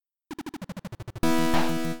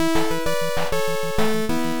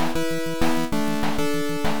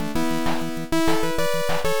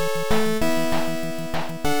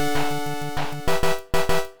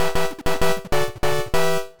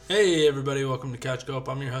welcome to Couch Go Up.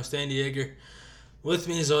 I'm your host, Andy Yeager. With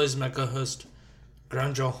me, as always, is my co-host,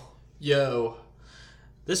 Grunjel. Yo.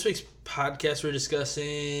 This week's podcast, we're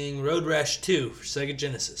discussing Road Rash 2 for Sega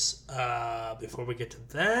Genesis. Before we get to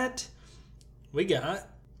that, we got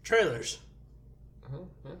trailers.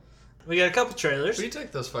 We got a couple trailers. Will you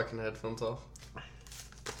take those fucking headphones off?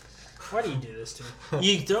 Why do you do this to me?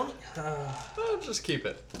 You don't... Oh, just keep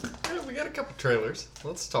it. Yeah, we got a couple trailers.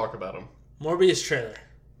 Let's talk about them. Morbius trailer.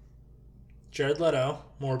 Jared Leto,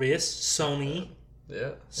 Morbius, Sony,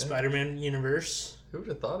 Yeah. Spider-Man universe. Who would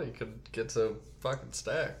have thought he could get so fucking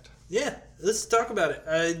stacked? Yeah, let's talk about it.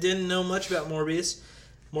 I didn't know much about Morbius.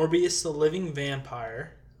 Morbius, the living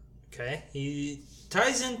vampire. Okay, he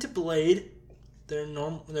ties into Blade.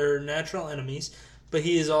 They're natural enemies, but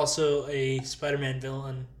he is also a Spider-Man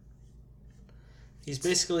villain. He's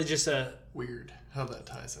basically just a... Weird how that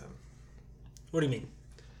ties in. What do you mean?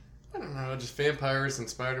 I don't know, just vampires and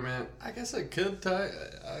Spider-Man. I guess it could tie...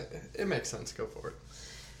 it makes sense. Go for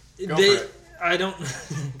it. Go for it. I don't...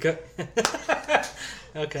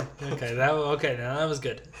 Okay. Now that was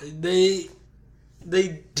good. They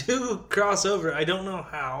do cross over. I don't know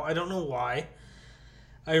how. I don't know why.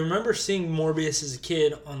 I remember seeing Morbius as a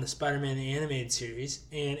kid on the Spider-Man the Animated Series,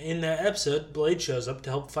 and in that episode, Blade shows up to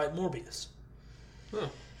help fight Morbius. Huh.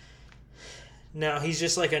 Now, he's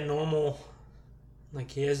just like a normal... Like,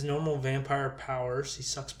 he has normal vampire powers. He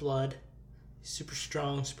sucks blood. He's super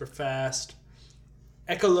strong, super fast.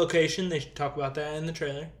 Echolocation, they should talk about that in the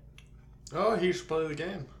trailer. Oh, he should play the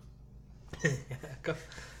game. Echo.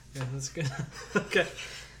 Yeah, that's good. Okay.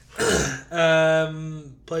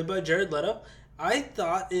 Played by Jared Leto. I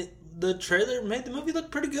thought the trailer made the movie look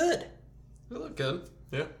pretty good. It looked good.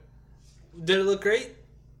 Yeah. Did it look great?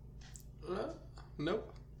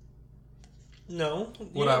 Nope. No.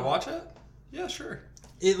 Would I watch it? Yeah, sure.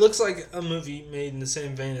 It looks like a movie made in the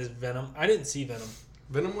same vein as Venom. I didn't see Venom.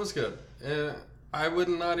 Venom was good. I would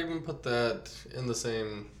not even put that in the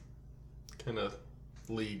same kind of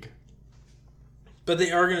league. But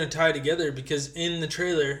they are going to tie together because in the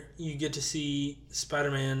trailer, you get to see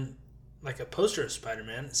Spider-Man, like a poster of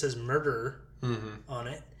Spider-Man. It says Murderer on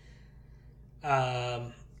it.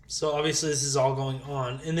 So obviously this is all going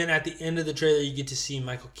on. And then at the end of the trailer, you get to see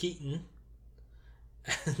Michael Keaton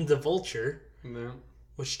and the Vulture. No.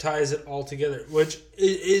 Which ties it all together. Which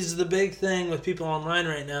is the big thing with people online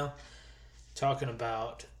right now. Talking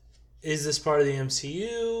about, is this part of the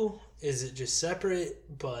MCU? Is it just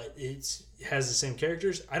separate, but it has the same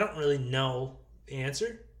characters? I don't really know the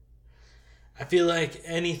answer. I feel like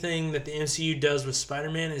anything that the MCU does with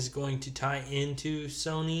Spider-Man is going to tie into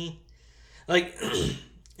Sony. Like,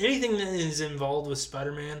 anything that is involved with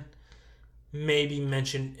Spider-Man may be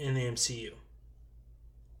mentioned in the MCU.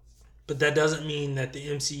 But that doesn't mean that the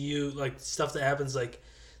MCU, like, stuff that happens like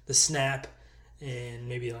the Snap and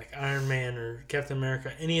maybe like Iron Man or Captain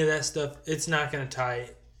America, any of that stuff, it's not going to tie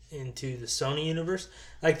into the Sony universe.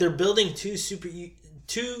 Like, they're building two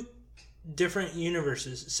different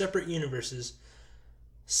universes, separate universes.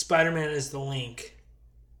 Spider-Man is the link,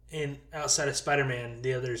 and outside of Spider-Man,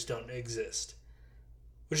 the others don't exist,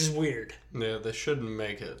 which is weird. Yeah, they shouldn't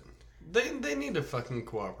make it. They need to fucking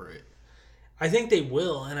cooperate. I think they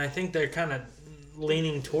will, and I think they're kind of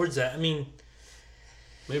leaning towards that. I mean,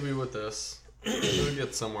 maybe with this, we'll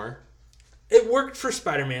get somewhere. It worked for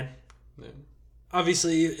Spider-Man. Yeah.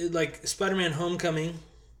 Obviously, like Spider-Man: Homecoming,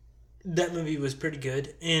 that movie was pretty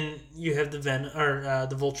good, and you have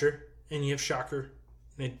the Vulture, and you have Shocker,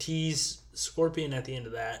 and they tease Scorpion at the end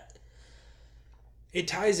of that. It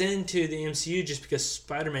ties into the MCU just because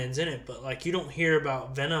Spider-Man's in it, but like you don't hear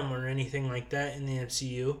about Venom or anything like that in the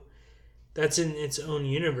MCU. That's in its own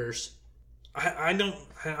universe. I'm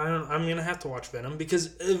gonna have to watch Venom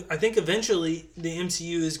because I think eventually the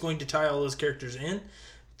MCU is going to tie all those characters in.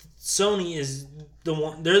 Sony is the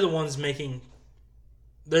one; they're the ones making.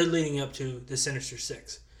 They're leading up to the Sinister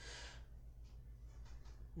Six,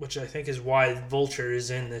 which I think is why Vulture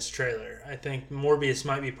is in this trailer. I think Morbius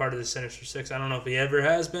might be part of the Sinister Six. I don't know if he ever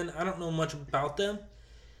has been. I don't know much about them.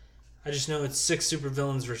 I just know it's 6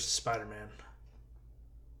 supervillains versus Spider-Man.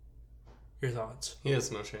 Your thoughts? He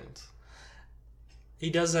has no chance. He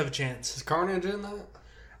does have a chance. Is Carnage in that?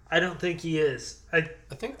 I don't think he is. I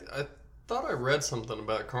thought I read something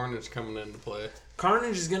about Carnage coming into play.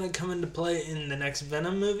 Carnage is going to come into play in the next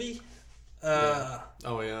Venom movie. Yeah.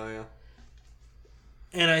 Oh, yeah.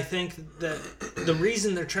 And I think that the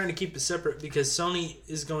reason they're trying to keep it separate because Sony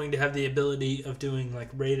is going to have the ability of doing like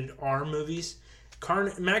rated R movies.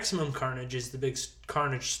 Maximum Carnage is the big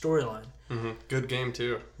Carnage storyline. Mm-hmm. Good game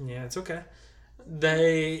too. Yeah, it's okay.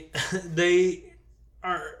 They're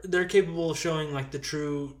capable of showing like the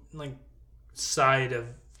true like side of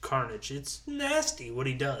Carnage. It's nasty what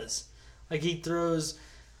he does. Like, he throws...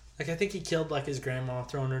 Like, I think he killed, like, his grandma,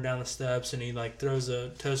 throwing her down the steps, and he, like, throws a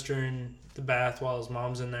toaster in the bath while his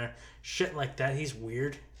mom's in there. Shit like that. He's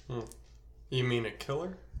weird. You mean a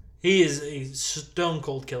killer? He is a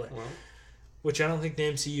stone-cold killer. Well, which I don't think the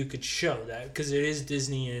MCU could show that, because it is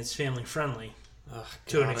Disney and it's family-friendly.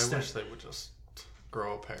 To an extent. I wish they would just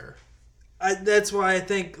grow a pair. That's why I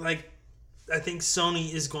think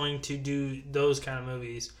Sony is going to do those kind of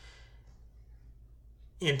movies.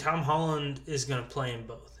 And Tom Holland is going to play in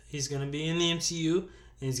both. He's going to be in the MCU, and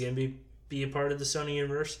he's going to be a part of the Sony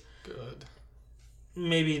universe. Good.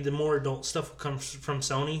 Maybe the more adult stuff will come from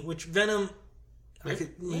Sony, which Venom... Maybe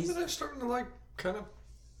they're starting to, like, kind of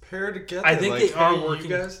pair together. I think like, they are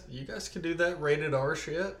working... You guys can do that rated R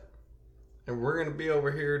shit, and we're going to be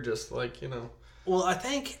over here just, like, you know... Well, I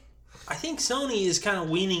think Sony is kind of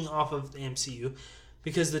weaning off of the MCU,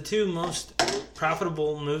 because the two most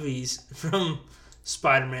profitable movies from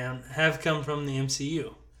Spider-Man have come from the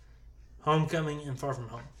MCU. Homecoming and Far From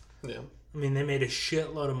Home. Yeah. I mean, they made a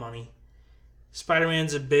shitload of money.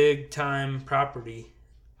 Spider-Man's a big-time property.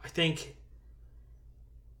 I think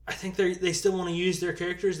they still want to use their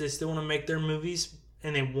characters. They still want to make their movies,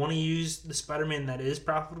 and they want to use the Spider-Man that is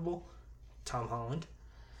profitable, Tom Holland.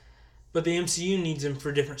 But the MCU needs him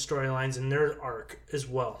for different storylines in their arc as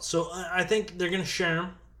well. So I think they're going to share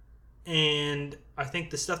them, and I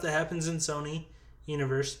think the stuff that happens in Sony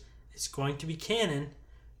universe is going to be canon,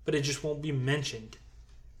 but it just won't be mentioned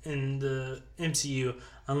in the MCU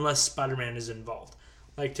unless Spider-Man is involved.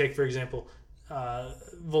 Like, take, for example,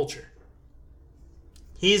 Vulture.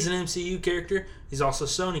 He's an MCU character. He's also a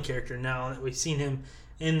Sony character now that we've seen him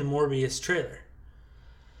in the Morbius trailer.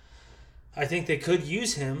 I think they could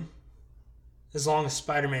use him as long as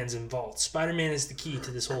Spider-Man's involved. Spider-Man is the key to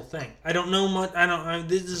this whole thing. I don't know much.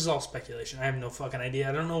 This is all speculation. I have no fucking idea.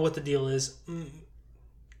 I don't know what the deal is.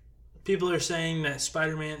 People are saying that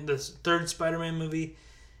Spider-Man, the third Spider-Man movie,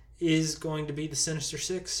 is going to be the Sinister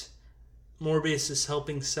Six. Morbius is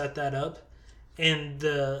helping set that up. And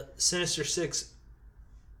the Sinister Six,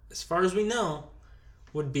 as far as we know,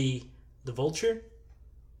 would be the Vulture,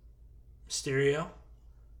 Mysterio,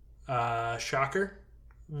 Shocker,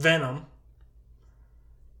 Venom.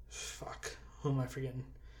 Fuck. Who am I forgetting?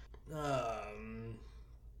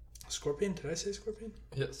 Scorpion? Did I say Scorpion?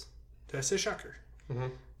 Yes. Did I say Shocker? Mm-hmm.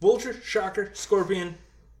 Vulture, Shocker, Scorpion,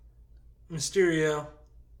 Mysterio,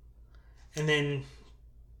 and then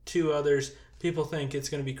two others. People think it's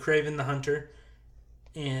going to be Kraven the Hunter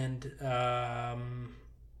and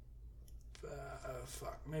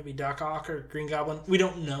maybe Doc Ock or Green Goblin. We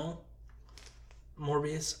don't know.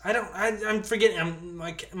 Morbius. I'm forgetting.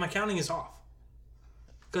 My counting is off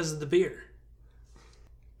because of the beer.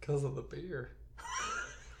 Because of the beer.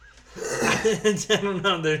 I don't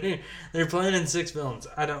know. They're planning 6 villains.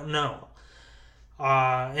 I don't know.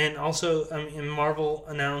 And also, Marvel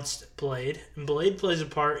announced Blade. And Blade plays a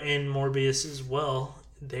part in Morbius as well.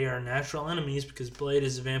 They are natural enemies because Blade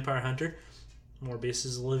is a vampire hunter. Morbius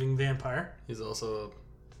is a living vampire. He's also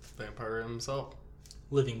a vampire himself.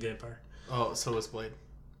 Living vampire. Oh, so is Blade.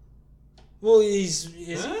 Well, he's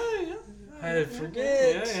yeah. I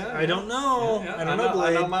forget. Yeah. I don't know. Yeah. I don't know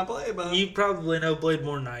Blade. I know my Blade, but You probably know Blade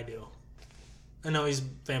more than I do. I know he's a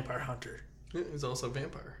vampire hunter. Yeah, he's also a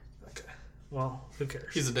vampire. Okay. Well, who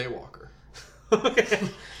cares? He's a daywalker. Okay.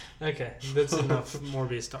 That's enough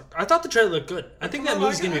Morbius talk. I thought the trailer looked good. I think that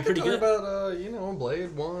movie's going to be pretty good. About,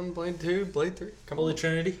 Blade 1, Blade 2, Blade 3. Come Holy on.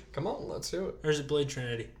 Trinity? Come on, let's do it. Or is it Blade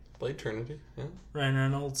Trinity? Blade Trinity, yeah. Ryan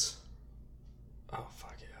Reynolds. Oh,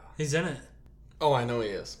 fuck yeah. He's in it. Oh, I know he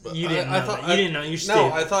is. But you didn't know that. You didn't know. You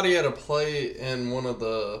No, I thought he had a play in one of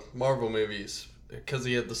the Marvel movies because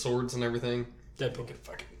he had the swords and everything. Deadpool.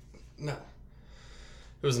 No.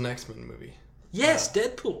 It was an X-Men movie. Yes,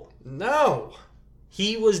 Deadpool. No.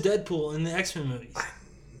 He was Deadpool in the X-Men movies.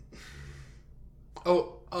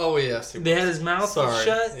 Oh yes. They had his mouth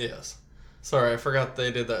shut? Yes. Sorry, I forgot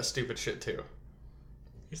they did that stupid shit too.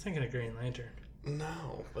 You're thinking of Green Lantern.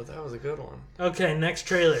 No, but that was a good one. Okay, next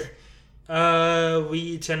trailer.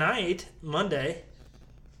 Tonight, Monday.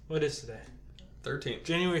 What is today? 13th.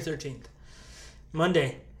 January 13th.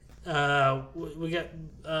 Monday. We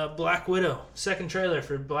got Black Widow. Second trailer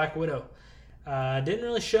for Black Widow. Didn't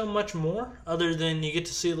really show much more other than you get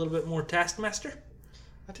to see a little bit more Taskmaster.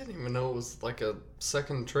 I didn't even know it was like a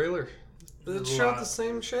second trailer. It showed the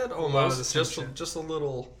same shit almost. Just a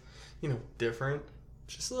little, different.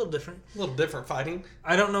 Just a little different. A little different fighting.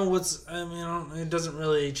 I don't know it doesn't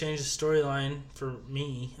really change the storyline for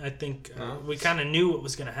me. I think we kind of knew what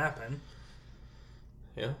was going to happen.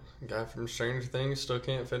 Yeah, guy from Stranger Things still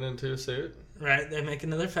can't fit into a suit. Right, they make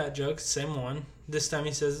another fat joke, same one. This time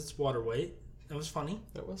he says it's water weight. That was funny.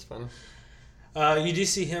 That was funny. You do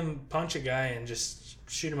see him punch a guy and just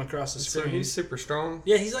shoot him across the screen. So he's super strong?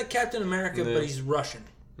 Yeah, he's like Captain America, but he's Russian.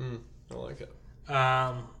 I like it.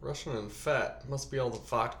 Russian and fat. Must be all the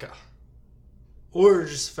vodka. Or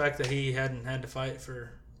just the fact that he hadn't had to fight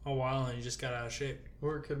for a while and he just got out of shape.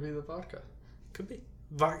 Or it could be the vodka. Could be.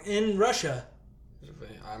 In Russia,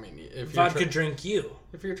 I mean, if vodka drink you.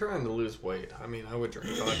 If you're trying to lose weight, I mean, I would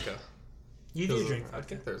drink vodka. You do drink vodka. I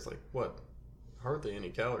think there's hardly any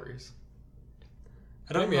calories.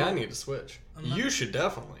 Maybe I need to switch. You should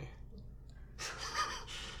definitely.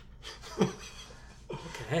 Okay,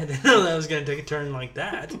 I didn't know that was going to take a turn like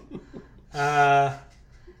that. Yeah,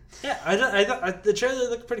 I thought the trailer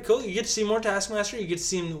looked pretty cool. You get to see more Taskmaster. You get to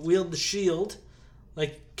see him wield the shield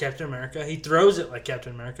like Captain America. He throws it like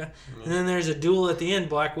Captain America. Mm-hmm. And then there's a duel at the end,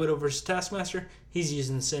 Black Widow versus Taskmaster. He's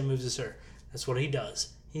using the same moves as her. That's what he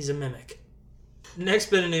does. He's a mimic.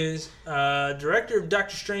 Next bit of news. Director of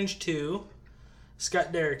Doctor Strange 2,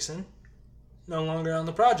 Scott Derrickson, no longer on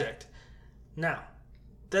the project. Now,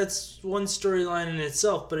 that's one storyline in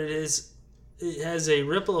itself, but it has a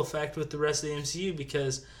ripple effect with the rest of the MCU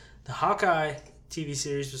because the Hawkeye TV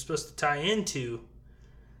series was supposed to tie into...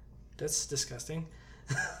 That's disgusting.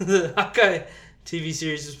 The Hawkeye TV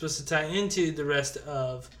series was supposed to tie into the rest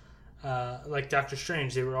of Doctor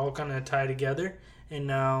Strange. They were all kind of tied together, and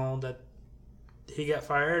now that he got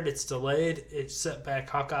fired, it's delayed. It's set back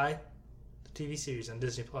Hawkeye, the TV series on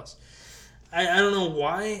Disney+. I don't know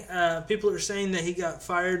why. People are saying that he got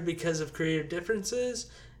fired because of creative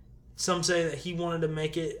differences. Some say that he wanted to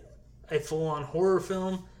make it a full-on horror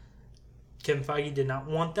film. Kevin Feige did not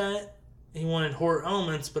want that. He wanted horror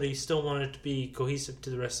elements, but he still wanted it to be cohesive to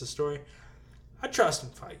the rest of the story. I trust him,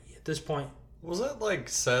 Feige, at this point. Was it,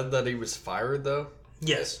 said that he was fired, though?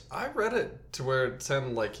 Yes. I read it to where it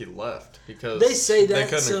sounded like he left because they say that they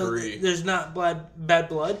couldn't so agree. There's not bad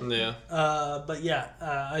blood. Yeah. But yeah,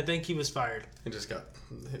 I think he was fired. He just got...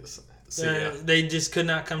 They just could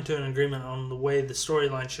not come to an agreement on the way the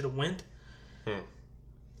storyline should have went.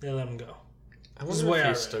 They let him go. I wonder if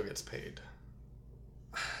he still gets paid.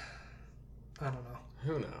 I don't know.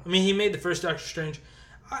 Who knows? I mean, he made the first Doctor Strange.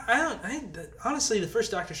 Honestly, the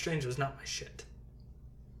first Doctor Strange was not my shit.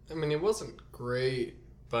 I mean, it wasn't great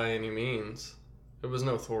by any means. It was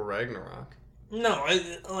no Thor Ragnarok. No,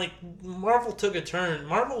 Marvel took a turn.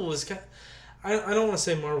 Marvel was... I don't want to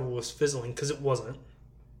say Marvel was fizzling, because it wasn't.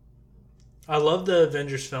 I love the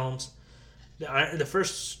Avengers films. The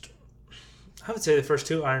first... I would say the first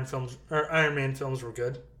two Iron Man films were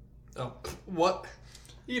good. Oh, what?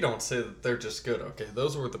 You don't say that they're just good. Okay,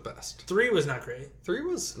 those were the best. 3 was not great. 3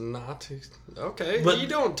 was not... Okay, but you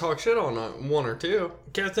don't talk shit on 1 or 2.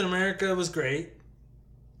 Captain America was great.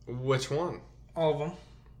 Which one? All of them.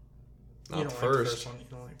 Not the first. Like the first one. You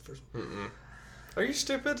don't like the first one. Mm-mm. Are you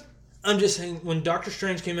stupid? I'm just saying, when Doctor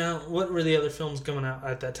Strange came out, what were the other films coming out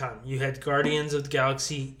at that time? You had Guardians of the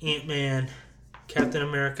Galaxy, Ant-Man, Captain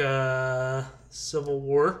America, Civil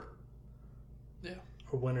War. Yeah.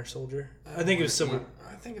 Or Winter Soldier. I think it was Civil War.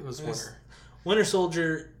 I think it was Winter. Winter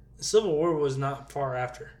Soldier. Civil War was not far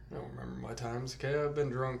after. I don't remember my times. Okay, I've been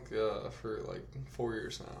drunk for 4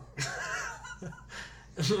 years now.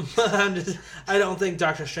 I don't think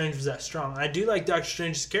Doctor Strange was that strong. I do like Doctor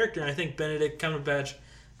Strange's character, and I think Benedict Cumberbatch,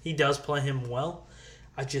 he does play him well.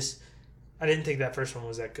 I didn't think that first one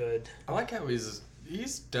was that good. I like how he's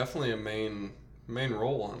definitely a main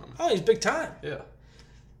role on him. Oh, he's big time. Yeah.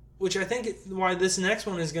 Which I think why this next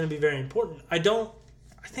one is going to be very important. I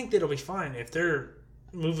think that'll be fine if they're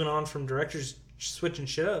moving on from directors switching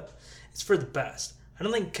shit up. It's for the best. I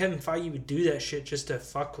don't think Kevin Feige would do that shit just to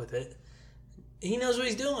fuck with it. He knows what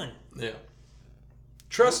he's doing. Yeah.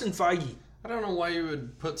 Trust in Feige. I don't know why you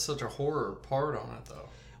would put such a horror part on it, though.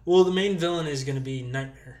 Well, the main villain is going to be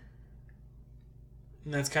Nightmare.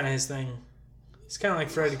 And that's kind of his thing. He's kind of like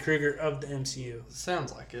Freddy Krueger of the MCU.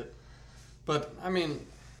 Sounds like it. But, I mean,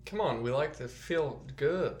 come on. We like to feel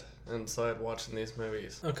good inside watching these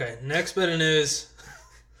movies. Okay, next bit of news.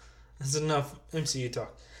 That's enough MCU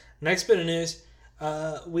talk. Next bit of news.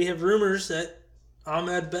 We have rumors that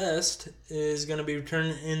Ahmed Best is going to be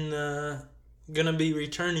returning in the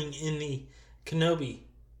Kenobi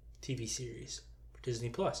TV series for Disney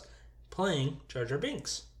Plus, playing Jar Jar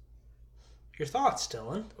Binks. Your thoughts,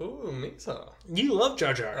 Dylan? Ooh, Misa. You love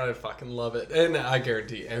Jar Jar. I fucking love it, and I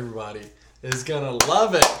guarantee everybody is gonna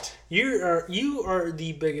love it. You are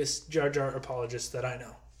the biggest Jar Jar apologist that I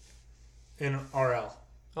know in RL.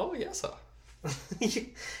 Oh yes, sir.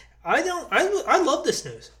 I love this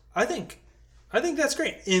news. I think I think that's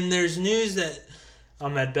great. And there's news that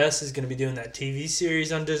Ahmed Best is going to be doing that TV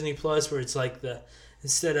series on Disney Plus, where it's like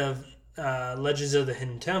instead of Legends of the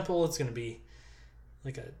Hidden Temple, it's going to be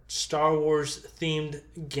like a Star Wars themed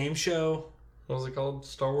game show. What was it called?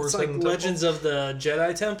 Star Wars. It's like Legends of the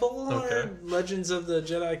Jedi Temple, okay. Or Legends of the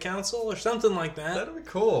Jedi Council, or something like that. That'd be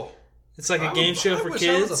cool. It's like a game show for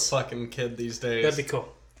kids. I was a fucking kid these days. That'd be cool.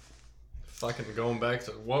 Fucking going back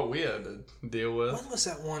to what we had to deal with. What was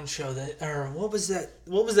that one show what was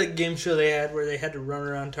that game show they had where they had to run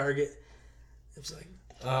around Target? It was like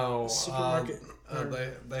supermarket.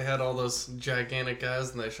 They had all those gigantic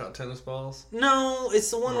guys and they shot tennis balls. No, it's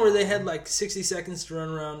the one where they had like 60 seconds to run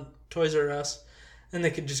around Toys R Us, and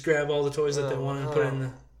they could just grab all the toys that they wanted and put in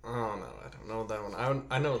the. Oh no, I don't know that one.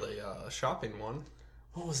 I know the shopping one.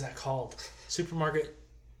 What was that called? Supermarket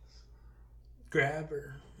grab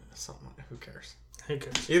or something? Who cares? Who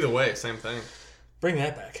cares? Either way, same thing. Bring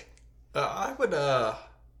that back. I would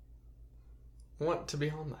want to be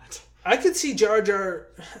on that. I could see Jar Jar.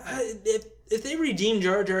 If they redeem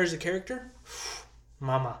Jar Jar as a character,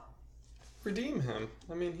 mama. Redeem him.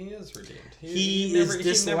 I mean, he is redeemed. He is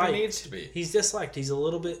disliked. He never needs to be. He's disliked. He's a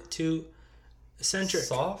little bit too eccentric.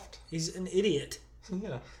 Soft. He's an idiot.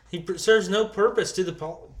 Yeah. He serves no purpose to the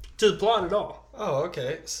plot at all. Oh,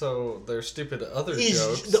 okay. So there's stupid other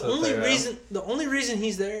jokes. The only reason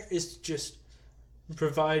he's there is to just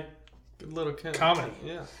provide good little comedy.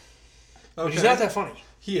 Yeah. Okay. But he's not that funny.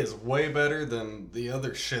 He is way better than the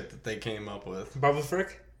other shit that they came up with. Bubba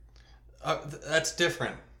Frick? That's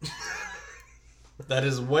different. That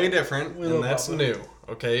is way different, and that's Bubba. New.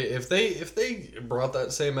 Okay, if they brought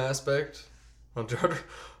that same aspect on Jar Jar,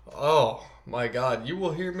 oh my God, you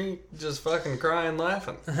will hear me just fucking crying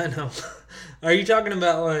laughing. I know. Are you talking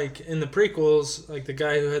about like in the prequels, like the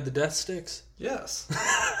guy who had the death sticks? Yes.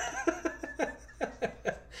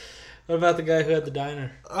 What about the guy who had the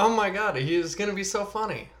diner? Oh my God, he is going to be so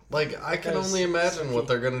funny. Like, I can only imagine what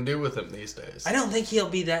they're going to do with him these days. I don't think he'll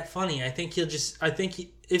be that funny. I think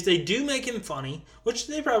if they do make him funny, which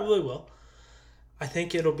they probably will, I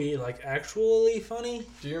think it'll be like actually funny.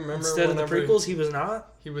 Do you remember instead of the prequels, he was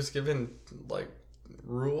not? He was given like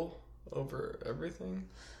rule over everything.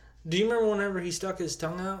 Do you remember whenever he stuck his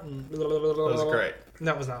tongue out and blah, blah, blah, blah, that was great.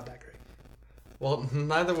 That was not that great. Well,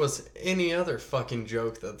 neither was any other fucking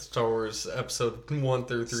joke that Star Wars Episode 1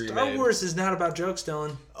 through 3 made. Star Wars is not about jokes,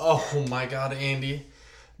 Dylan. Oh my God, Andy.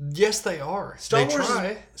 Yes, they are. Star Wars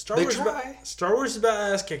is about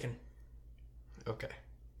ass kicking. Okay.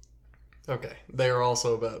 They are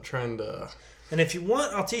also about trying to... And if you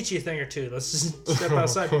want, I'll teach you a thing or two. Let's just step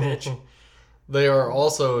outside, bitch. They are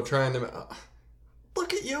also trying to...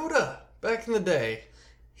 Look at Yoda back in the day.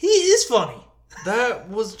 He is funny. That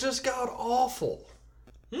was just god awful.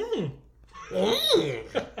 Do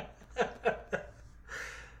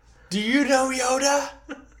you know Yoda?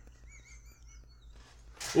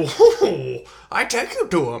 Ooh, I take you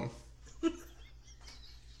to him.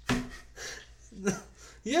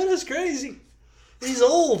 Yoda's crazy. He's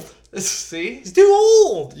old. See? He's too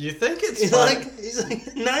old. You think it's funny? He's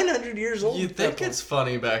like 900 years old. You think it's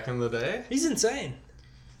funny back in the day? He's insane.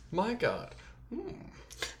 My God.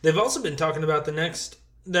 They've also been talking about the next.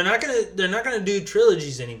 They're not gonna do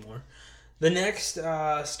trilogies anymore. The next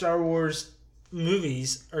Star Wars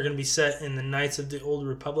movies are gonna be set in the Knights of the Old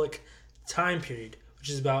Republic time period, which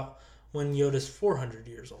is about when Yoda's 400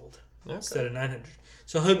 years old instead of 900.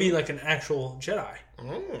 So he'll be like an actual Jedi.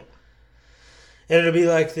 And it'll be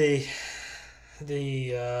like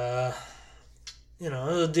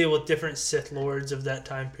it'll deal with different Sith Lords of that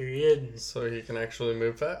time period. So he can actually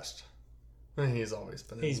move fast. He's always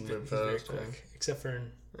been able to move fast. Very quick, except for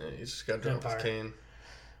in he's just got to drop his cane.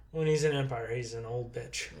 When he's in Empire, he's an old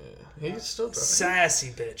bitch. Yeah, he's still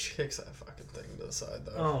sassy bitch. Kicks that fucking thing to the side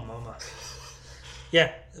though. Oh mama.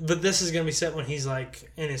 Yeah, but this is gonna be set when he's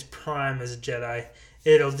like in his prime as a Jedi.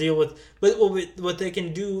 It'll deal with, but what they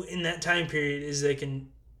can do in that time period is they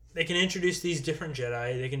can introduce these different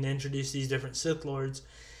Jedi. They can introduce these different Sith Lords,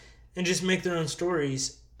 and just make their own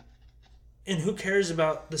stories. And who cares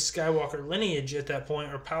about the Skywalker lineage at that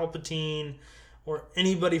point, or Palpatine, or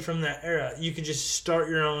anybody from that era? You could just start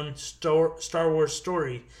your own Star Wars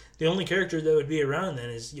story. The only character that would be around then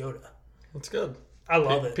is Yoda. That's good. I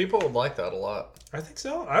love it. People would like that a lot. I think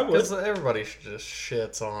so. I would. Because everybody just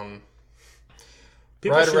shits on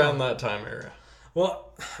right around that time era.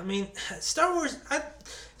 Well, I mean, Star Wars.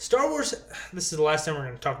 This is the last time we're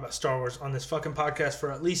going to talk about Star Wars on this fucking podcast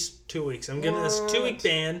for at least 2 weeks. I'm giving this a 2-week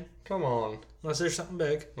ban. Come on. Unless there's something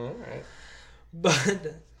big. All right.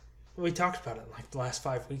 But we talked about it like the last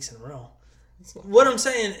 5 weeks in a row. What I'm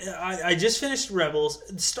saying, I just finished Rebels.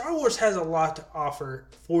 Star Wars has a lot to offer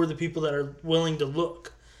for the people that are willing to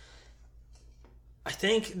look. I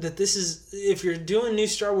think that this is, if you're doing new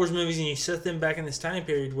Star Wars movies and you set them back in this time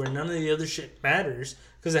period where none of the other shit matters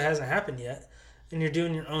because it hasn't happened yet, and you're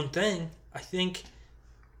doing your own thing, I think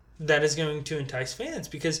that is going to entice fans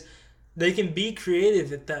because they can be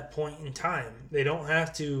creative at that point in time. They don't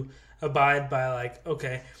have to abide by like,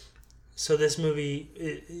 okay, so this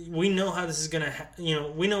movie, we know how this is going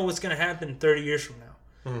to, we know what's going to happen 30 years from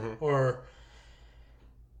now. Mm-hmm. Or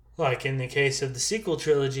like in the case of the sequel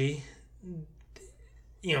trilogy,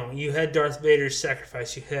 you had Darth Vader's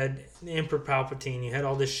sacrifice, you had the Emperor Palpatine, you had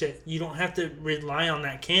all this shit. You don't have to rely on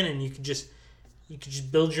that canon. You could just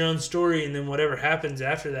build your own story, and then whatever happens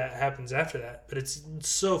after that. But it's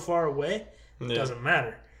so far away, it doesn't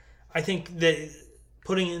matter. I think that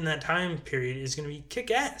putting it in that time period is going to be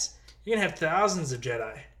kick-ass. You're going to have thousands of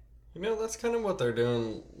Jedi. That's kind of what they're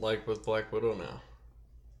doing, like with Black Widow now.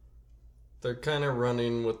 They're kind of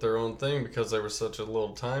running with their own thing because there was such a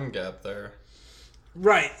little time gap there.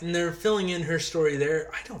 Right, and they're filling in her story there.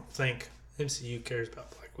 I don't think MCU cares about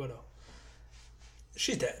Black Widow.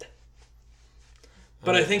 She's dead.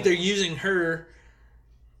 But I think they're using her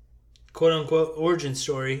quote-unquote origin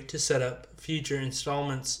story to set up future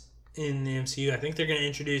installments in the MCU. I think they're going to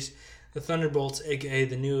introduce the Thunderbolts, a.k.a.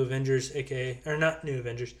 the New Avengers, or not New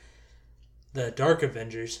Avengers, the Dark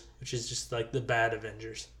Avengers, which is just like the bad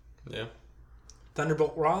Avengers. Yeah.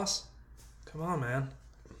 Thunderbolt Ross? Come on, man.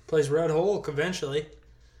 Plays Red Hulk eventually.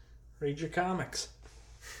 Read your comics.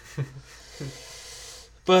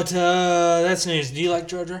 But that's news. Do you like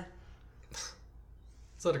Jar Jar?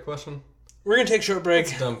 Is that a question? We're going to take a short break.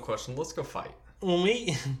 That's a dumb question. Let's go fight.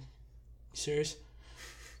 You serious?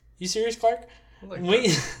 You serious, Clark? Like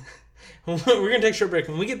we're going to take a short break.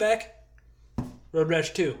 When we get back, Road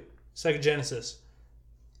Rash 2, Sega Genesis.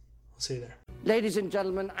 We'll see you there. Ladies and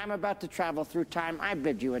gentlemen, I'm about to travel through time. I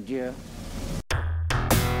bid you adieu.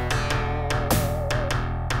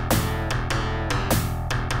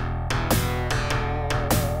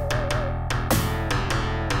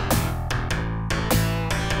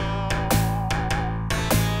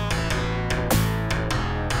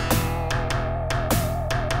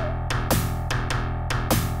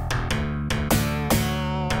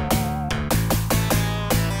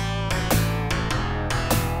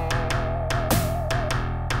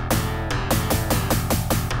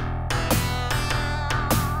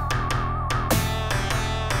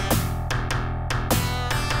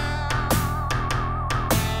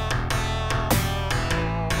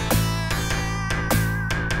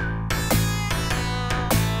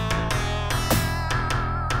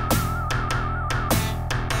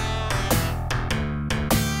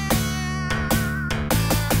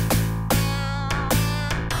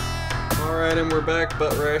 And we're back,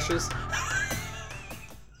 butt rashes.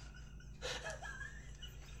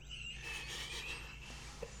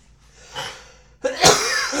 That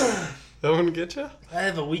one get you? I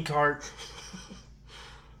have a weak heart.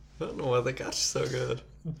 I don't know why they got you so good.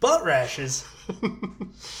 Butt rashes.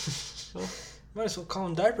 Might as well call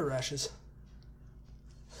them diaper rashes.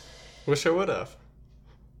 Wish I would have.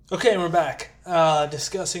 Okay, we're back.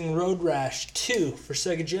 Discussing Road Rash 2 for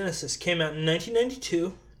Sega Genesis. Came out in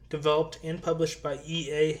 1992. Developed and published by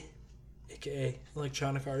EA, aka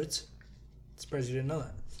Electronic Arts. Surprised you didn't know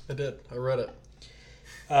that. I did. I read it.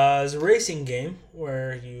 It's a racing game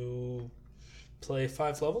where you play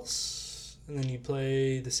 5 levels, and then you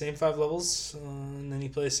play the same 5 levels, and then you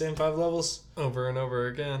play the same 5 levels over and over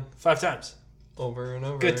again. 5 times. Over and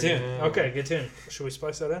over good again. Good tune. Okay, good tune. Should we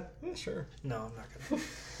splice that in? Yeah, sure. No, I'm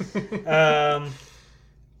not gonna.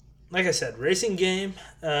 Like I said, racing game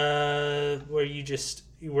where you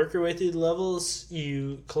work your way through the levels,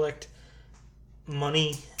 you collect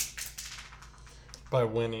money by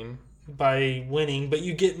winning, but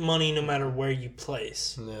you get money no matter where you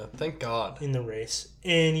place. Yeah, thank God. In the race.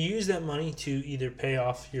 And you use that money to either pay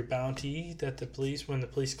off your bounty that when the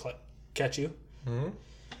police catch you. Mm-hmm.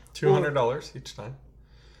 $200 each time.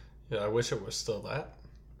 Yeah, I wish it was still that.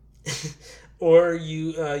 Or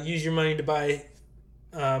you use your money to buy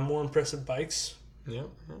more impressive bikes. Yeah.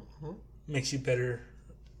 Makes you better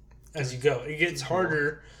as you go. It gets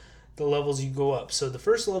harder the levels you go up. So the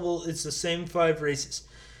first level, it's the same 5 races.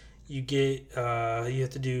 You get you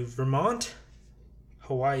have to do Vermont,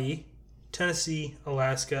 Hawaii, Tennessee,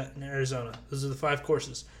 Alaska, and Arizona. Those are the 5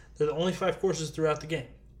 courses. They're the only 5 courses throughout the game.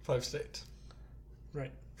 5 states.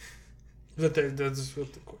 Right. But that's what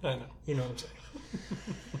I know. You know what I'm saying.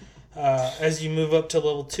 As you move up to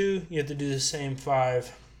level 2, you have to do the same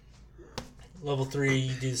 5 Level 3,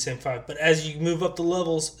 you do the same 5. But as you move up the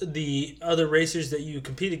levels, the other racers that you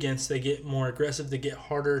compete against, they get more aggressive. They get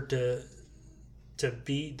harder to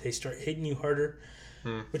beat. They start hitting you harder,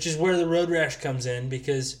 which is where the Road Rash comes in.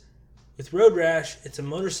 Because with Road Rash, it's a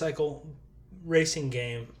motorcycle racing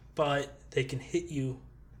game, but they can hit you.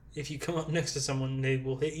 If you come up next to someone, they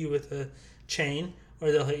will hit you with a chain,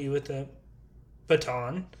 or they'll hit you with a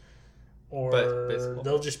baton, or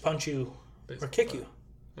they'll just punch you or kick you.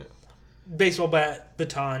 Yeah. Baseball bat,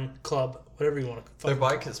 baton, club, whatever you want to. Their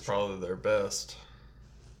bike is probably their best.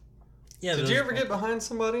 Yeah. Did you ever get behind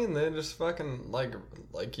somebody and they just fucking like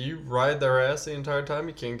you ride their ass the entire time?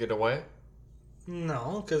 You can't get away.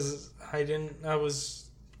 No, because I was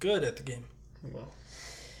good at the game. Well,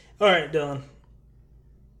 all right, Dylan.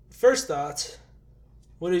 First thoughts.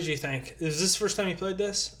 What did you think? Is this the first time you played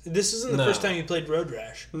this? This isn't the first time you played Road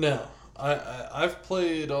Rash. No, I've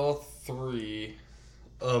played all 3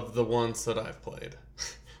 of the ones that I've played.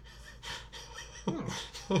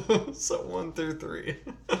 So 1 through 3.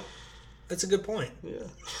 That's a good point. Yeah.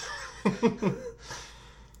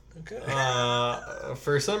 Okay.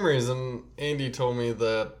 For some reason, Andy told me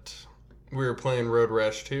that we were playing Road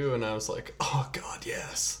Rash 2, and I was like, oh god,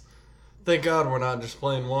 yes. Thank god we're not just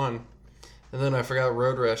playing 1. And then I forgot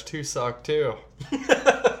Road Rash 2 sucked too.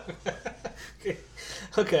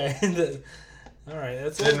 Okay. All right.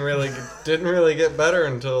 That's didn't really get better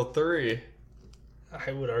until 3.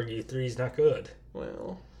 I would argue 3 is not good.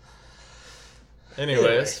 Well.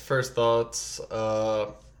 Anyways, first thoughts.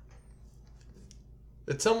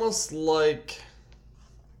 It's almost like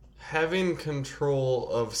having control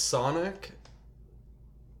of Sonic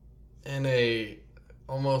in a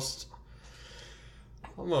almost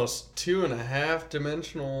 2.5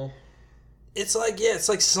 dimensional. It's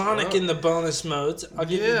like Sonic in the bonus modes. I'll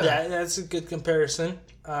give you that. That's a good comparison.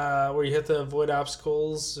 Where you have to avoid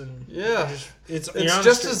obstacles and it's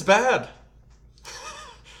just as bad.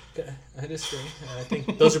 Okay, I disagree. I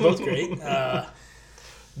think those are both great.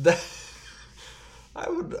 I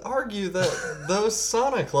would argue that those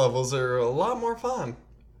Sonic levels are a lot more fun.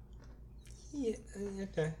 Yeah.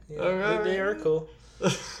 Okay. Yeah, okay. They are cool.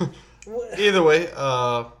 Either way,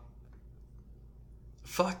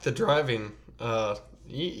 fuck the driving.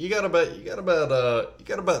 You got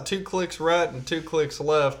about 2 clicks right and 2 clicks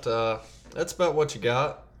left. That's about what you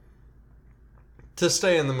got to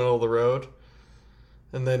stay in the middle of the road,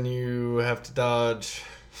 and then you have to dodge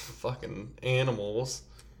fucking animals,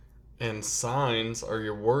 and signs are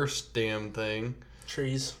your worst damn thing.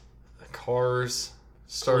 Trees, cars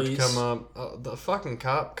start Police. to come up. The fucking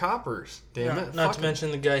coppers. Damn it! Not to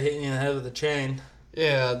mention the guy hitting you in the head with a chain.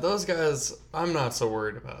 Yeah, those guys, I'm not so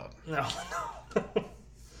worried about. No.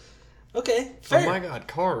 Okay, fair. Oh my god,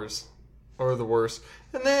 cars are the worst.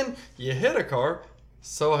 And then you hit a car,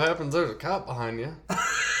 so it happens there's a cop behind you.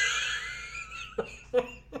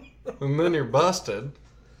 And then you're busted.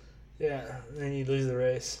 Yeah, then you lose the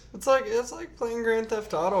race. It's like playing Grand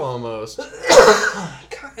Theft Auto almost.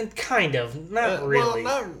 Kind of, not really.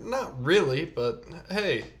 Well, not really, but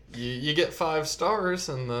hey, you get 5 stars,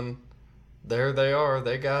 and then there they are.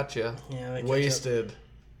 They got you. Yeah, they wasted.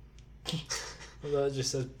 Well, it just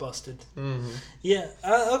says busted. Mm-hmm. Yeah.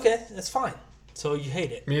 Okay, that's fine. So you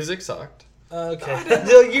hate it. Music sucked. Okay.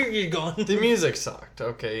 You're going. The music sucked.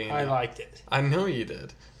 Okay. I liked it. I know you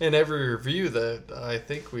did. In every review that I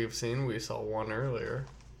think we've seen, we saw one earlier.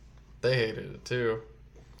 They hated it too.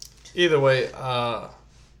 Either way, what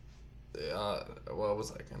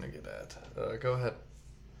was I gonna get at? Go ahead.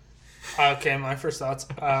 Okay, my first thoughts.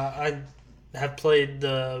 I have played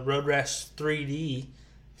the Road Rash 3D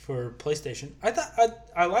for PlayStation.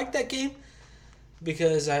 I liked that game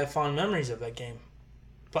because I have fond memories of that game.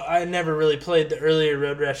 But I never really played the earlier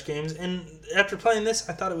Road Rash games, and after playing this,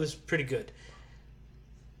 I thought it was pretty good.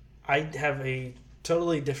 I have a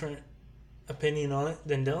totally different opinion on it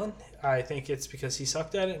than Dylan. I think it's because he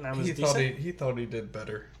sucked at it, and I was decent. He thought he did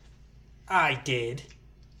better. I did.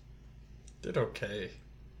 Did okay.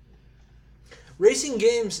 Racing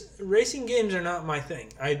games are not my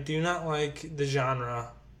thing. I do not like the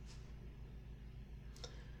genre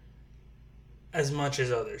as much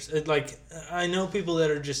as others. I know people that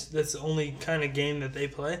are just, that's the only kind of game that they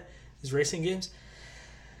play is racing games.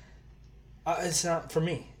 It's not for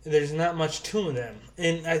me. There's not much to them.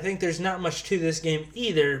 And I think there's not much to this game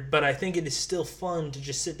either, but I think it is still fun to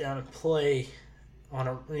just sit down and play on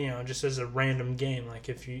a, just as a random game. Like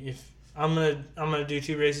if I'm gonna do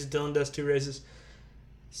 2 races, Dylan does 2 races,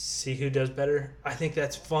 see who does better. I think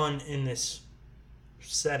that's fun in this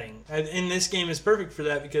setting. And this game is perfect for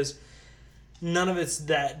that because none of it's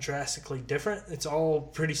that drastically different. It's all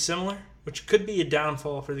pretty similar. which could be a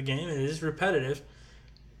downfall for the game. It is repetitive,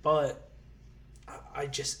 but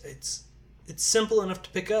it's simple enough to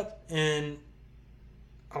pick up, and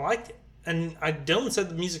I liked it. And Dylan said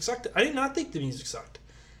the music sucked. I did not think the music sucked.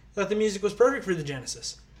 I thought the music was perfect for the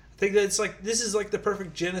Genesis. I think that this is like the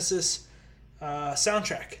perfect Genesis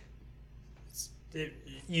soundtrack.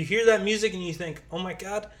 You hear that music and you think, oh my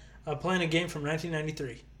god, I'm playing a game from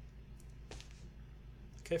 1993.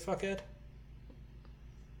 Okay, fuckhead.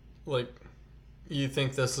 Like, you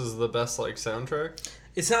think this is the best soundtrack?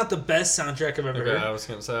 It's not the best soundtrack I've ever heard. I was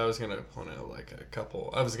gonna say, I was gonna point out a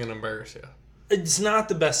couple. I was gonna embarrass you. It's not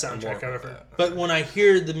the best soundtrack I've ever heard. But when I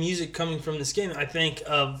hear the music coming from this game, I think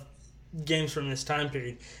of games from this time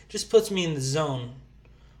period. It just puts me in the zone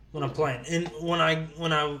when I'm playing. And when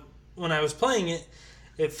I was playing it,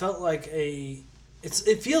 it felt like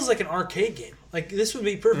it feels like an arcade game. Like this would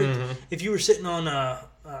be perfect if you were sitting on a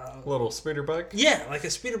little speeder bike. Yeah, like a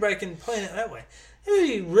speeder bike and playing it that way. It would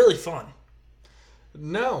be really fun.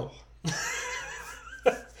 No.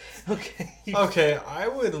 Okay. Okay, I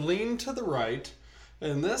would lean to the right,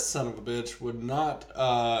 and this son of a bitch would not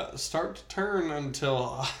start to turn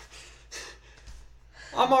until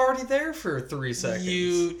I'm already there for 3 seconds.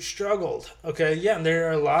 You struggled. Okay, yeah, there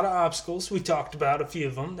are a lot of obstacles. We talked about a few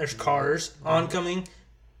of them. There's cars, oncoming,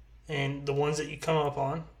 and the ones that you come up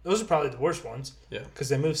on. Those are probably the worst ones. Yeah. Because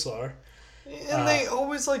they move slower. And they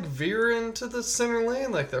always veer into the center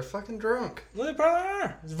lane like they're fucking drunk. Well, they probably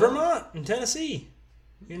are. It's Vermont and Tennessee.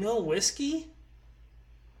 You know, whiskey.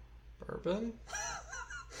 Bourbon.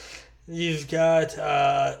 You've got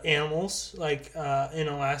animals like in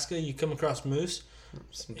Alaska. You come across moose.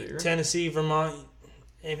 Some deer. Tennessee, Vermont,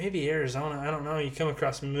 and maybe Arizona. I don't know. You come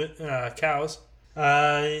across cows.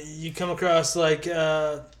 You come across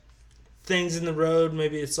things in the road.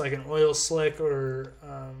 Maybe it's like an oil slick or.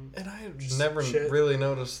 And I never really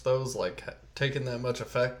noticed those taking that much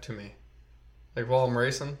effect to me, while I'm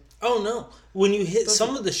racing. Oh no! When you hit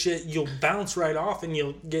some of the shit, you'll bounce right off and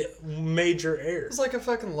you'll get major air. It's like a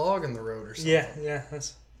fucking log in the road or something. Yeah.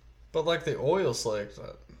 That's. But the oil slicks,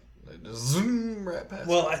 they just zoom right past.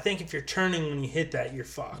 Well, I think if you're turning when you hit that, you're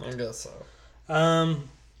fucked. I guess so.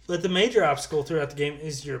 But the major obstacle throughout the game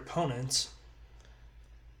is your opponents,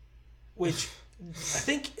 which I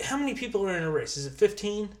think how many people are in a race? Is it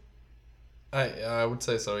 15? I would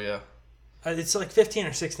say so. Yeah. It's 15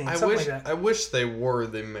 or 16. Something like that. I wish they were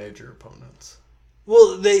the major opponents.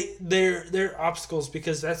 Well, they're obstacles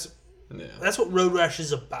because that's what Road Rash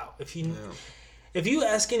is about. If you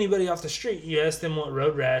ask anybody off the street, you ask them what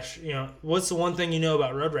Road Rash, what's the one thing you know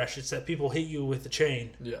about Road Rash? It's that people hit you with a chain.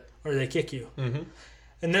 Yeah. Or they kick you. Mm-hmm.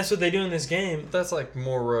 And that's what they do in this game. That's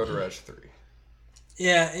more Road Rash 3.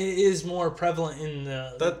 Yeah, it is more prevalent in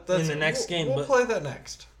the next game. We'll play that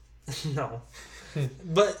next. No.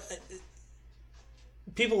 But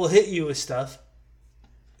people will hit you with stuff.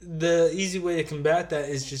 The easy way to combat that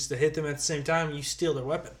is just to hit them at the same time. You steal their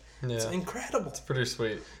weapon. Yeah. It's incredible. It's pretty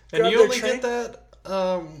sweet. And you only get that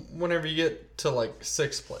whenever you get to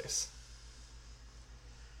 6th place.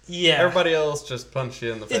 Yeah. Everybody else just punch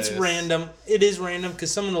you in the face. It's random. It is random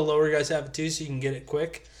because some of the lower guys have it too, so you can get it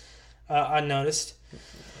quick. I noticed.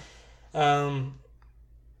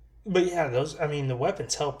 But yeah, the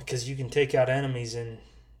weapons help because you can take out enemies in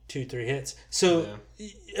 2-3 hits. So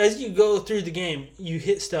as you go through the game, you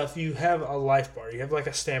hit stuff. You have a life bar. You have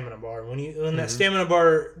a stamina bar. When that stamina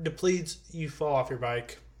bar depletes, you fall off your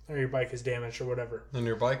bike, or your bike is damaged or whatever. And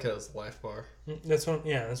your bike has a life bar. That's what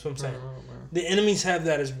I'm saying. The enemies have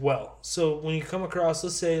that as well. So when you come across,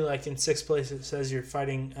 let's say in 6th place, it says you're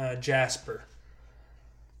fighting Jasper.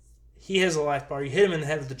 He has a life bar. You hit him in the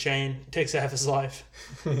head with the chain. It takes half his life.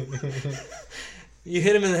 You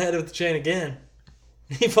hit him in the head with the chain again.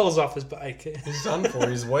 He falls off his bike. He's done for.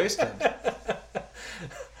 He's wasted.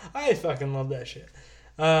 I fucking love that shit.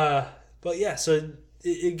 But yeah, so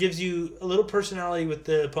it gives you a little personality with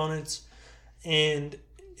the opponents. And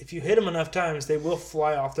if you hit them enough times, they will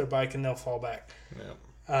fly off their bike and they'll fall back.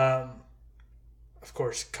 Yeah. Of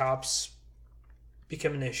course, cops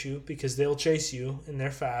become an issue because they'll chase you and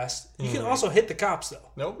they're fast. You can also hit the cops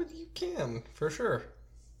though. No, but you can for sure.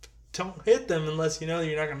 Don't hit them unless you know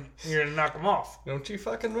you're gonna knock them off. Don't you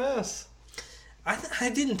fucking mess. I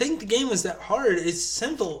didn't think the game was that hard. It's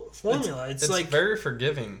simple formula. It's very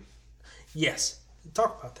forgiving. Yes.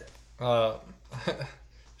 Talk about that.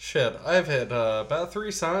 Shit, I've hit about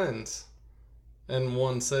 3 signs in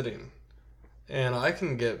one sitting, and I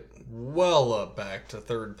can get well up back to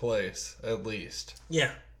 3rd place at least.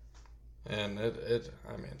 Yeah. And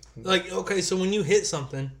okay, so when you hit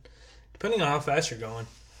something, depending on how fast you're going,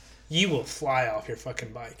 you will fly off your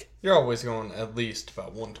fucking bike. You're always going at least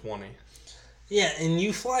about 120. Yeah, and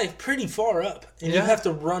you fly pretty far up, and you have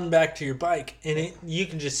to run back to your bike, and you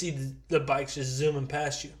can just see the bikes just zooming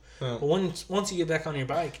past you. Yeah. But once you get back on your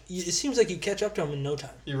bike, it seems like you catch up to them in no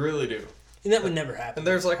time. You really do. And that would never happen. And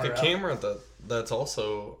there's like a camera that's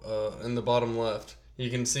also in the bottom left. You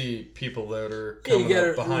can see people that are coming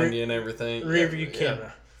up behind you and everything. Rear view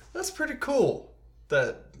camera. That's pretty cool.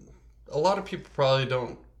 That a lot of people probably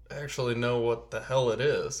don't actually know what the hell it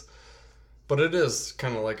is. But it is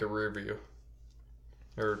kind of like a rear view.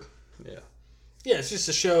 Yeah, it's just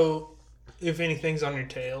to show if anything's on your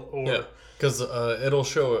tail or... Yeah, because it'll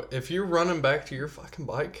show if you're running back to your fucking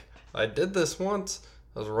bike. I did this once.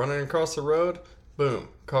 I was running across the road. Boom,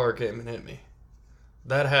 car came and hit me.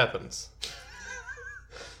 That happens.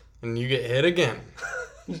 And you get hit again.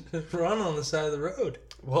 Run on the side of the road.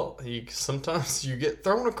 Well, sometimes you get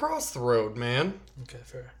thrown across the road, man. Okay,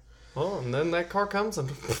 fair. Well, and then that car comes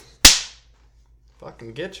and...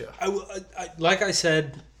 fucking get you. Like I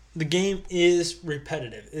said, the game is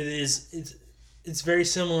repetitive. It's very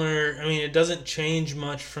similar. I mean, it doesn't change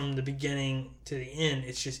much from the beginning to the end.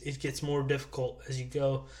 It's just it gets more difficult as you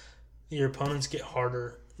go. Your opponents get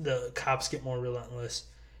harder. The cops get more relentless.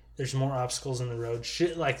 There's more obstacles in the road.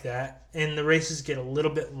 Shit like that. And the races get a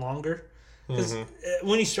little bit longer. Because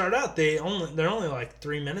when you start out, they're only like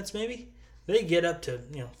 3 minutes maybe. They get up to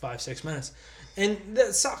 5-6 minutes, and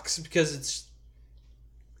that sucks because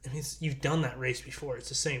you've done that race before. It's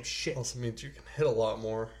the same shit. Also means you can hit a lot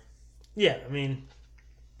more. Yeah, I mean,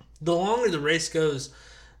 the longer the race goes,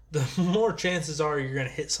 the more chances are you're going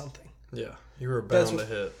to hit something. Yeah, you were bound to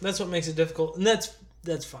hit. That's what makes it difficult, and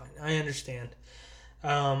that's fine. I understand.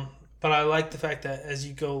 But I like the fact that as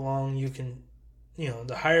you go along, you can,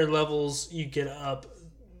 the higher levels you get up,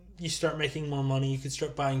 you start making more money. You can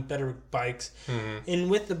start buying better bikes. Mm-hmm.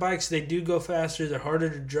 And with the bikes, they do go faster. They're harder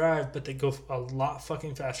to drive, but they go a lot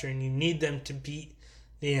fucking faster, and you need them to beat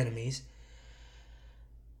the enemies.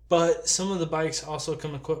 But some of the bikes also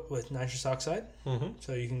come equipped with nitrous oxide,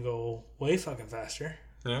 so you can go way fucking faster.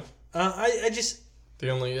 Yeah. The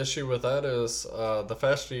only issue with that is the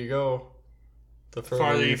faster you go, the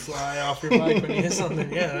farther you fly off your bike when you hit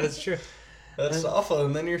something. Yeah, that's true. That's awful,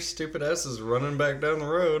 and then your stupid ass is running back down the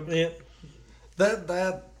road. Yeah.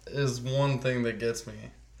 That is one thing that gets me.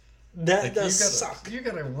 That does suck. You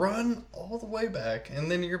gotta run all the way back,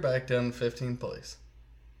 and then you're back down in 15th place.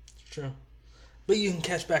 True. But you can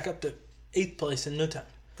catch back up to 8th place in no time.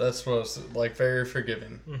 That's what was very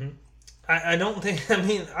forgiving. Mm-hmm. I don't think... I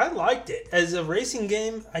mean, I liked it. As a racing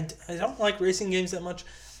game, I don't like racing games that much.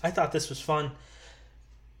 I thought this was fun.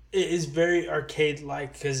 It is very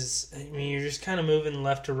arcade-like because, you're just kind of moving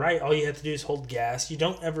left to right. All you have to do is hold gas. You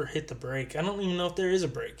don't ever hit the brake. I don't even know if there is a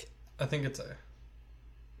brake. I think it's A.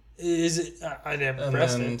 Is it? I never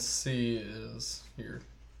pressed it. And then C is your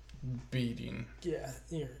beating. Yeah,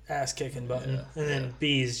 your ass-kicking button. Yeah, and then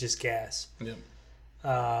B is just gas. Yep.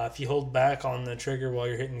 If you hold back on the trigger while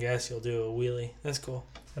you're hitting gas, you'll do a wheelie. That's cool.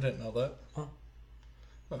 I didn't know that. Huh?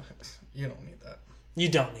 Well, you don't need that. You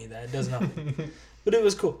don't need that. It does nothing. But it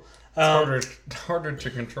was cool. It's harder to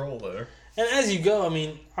control there. And as you go,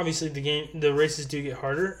 obviously the races do get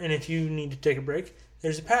harder. And if you need to take a break,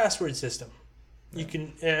 there's a password system. Yeah. You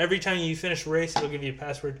can every time you finish a race, it'll give you a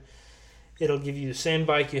password. It'll give you the same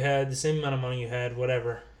bike you had, the same amount of money you had,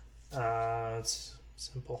 whatever. It's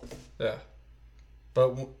simple. Yeah.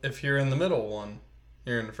 But if you're in the middle one,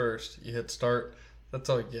 you're in the first. You hit start. That's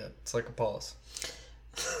all you get. It's like a pause.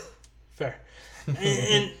 Fair.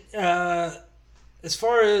 and as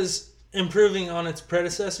far as improving on its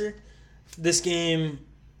predecessor, this game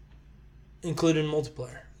included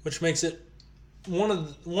multiplayer, which makes it one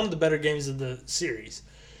of the better games of the series.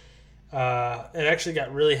 It actually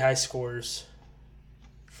got really high scores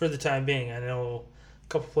for the time being. I know a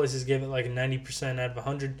couple places gave it like a 90% out of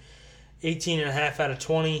 100, 18.5 out of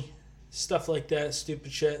 20, stuff like that,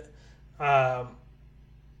 stupid shit. I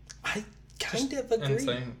kind of agree.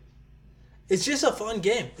 Insane. It's just a fun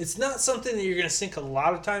game. It's not something that you're going to sink a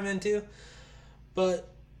lot of time into,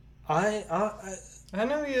 but I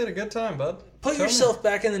know you had a good time, bud. Put yourself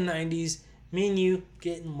back in the 90s, me and you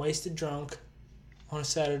getting wasted drunk on a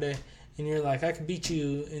Saturday, and you're like, I can beat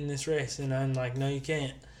you in this race, and I'm like, no, you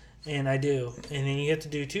can't, and I do, and then you have to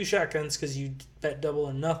do 2 shotguns because you bet double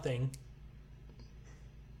or nothing.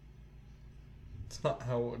 It's not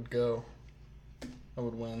how it would go. I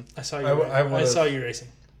would win. I saw you. I saw you racing.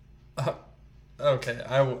 Okay,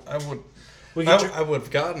 I would have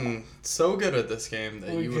gotten so good at this game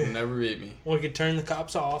that you would never beat me. We could turn the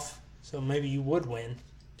cops off, so maybe you would win.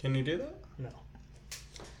 Can you do that? No.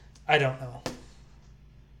 I don't know.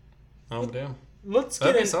 Oh, damn. Let's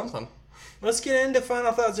That'd get be something. Let's get into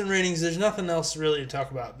final thoughts and ratings. There's nothing else really to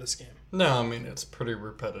talk about this game. No, I mean, it's pretty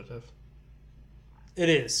repetitive. It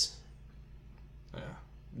is. Yeah.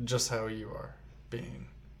 Just how you are being.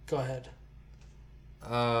 Go ahead.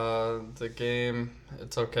 The game,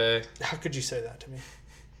 it's okay. How could you say that to me?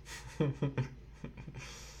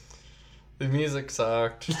 The music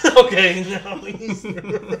sucked. Okay, no.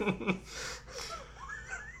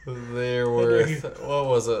 There were, what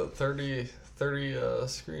was it, 30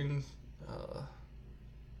 screen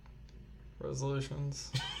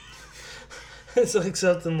resolutions? It's like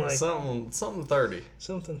something 30.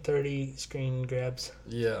 Something 30 screen grabs.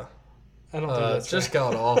 Yeah. I don't think that's just right.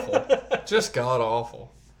 god awful. Just god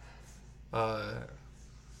awful.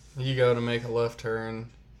 You go to make a left turn.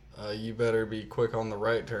 You better be quick on the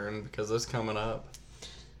right turn because it's coming up.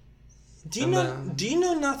 Do you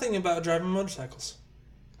know nothing about driving motorcycles?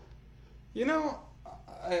 You know,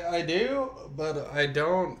 I do, but I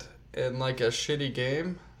don't in like a shitty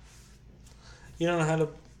game. You don't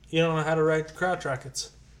know how to ride crouch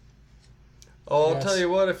rackets. Oh, Yes. I'll tell you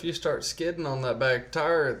what, if you start skidding on that back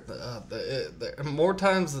tire, more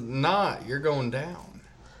times than not, you're going down.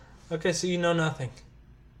 Okay, so you know nothing.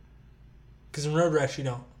 Because in Road Rash you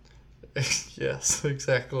don't. Yes,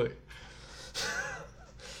 exactly.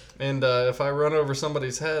 And if I run over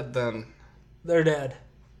somebody's head, then, They're dead.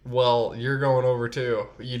 well, you're going over too.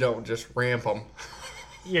 You don't just ramp them.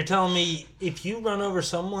 You're telling me if you run over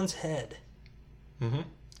someone's head, Mm-hmm.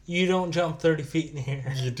 you don't jump 30 feet in the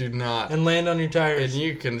air You do not. and land on your And tires.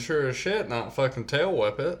 you can sure as shit not fucking tail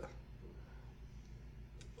whip it.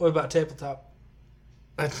 What about tabletop?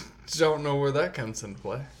 I don't know where that comes into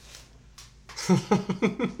play.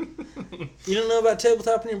 You don't know about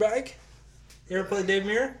tabletop on your bike? You ever play Dave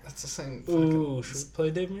Mirra? That's the same. Ooh, should we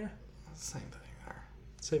play Dave Mirra? Same thing there.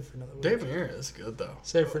 Save it for another week. Dave Mirra is good though.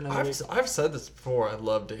 Save it for another week. I've said this before. I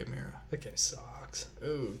love Dave Mirra. That game sucks.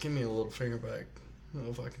 Ooh, give me a little finger bag. I don't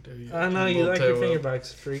know if I can do you. I know A you little like your tail finger whip.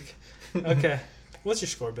 bikes, freak. Okay. What's your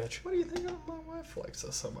score, bitch? What do you think my wife likes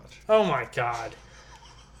us so much? Oh my god.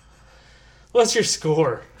 What's your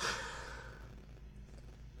score?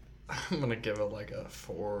 I'm gonna give it like a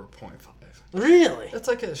 4.5. Really? It's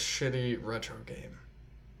like a shitty retro game.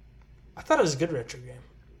 I thought it was a good retro game.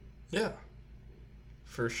 Yeah.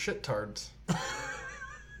 For shittards.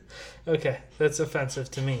 Okay, that's offensive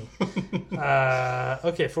to me.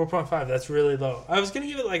 Okay, 4.5. That's really low. I was gonna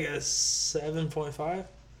give it like a 7.5.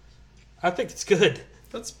 I think it's good.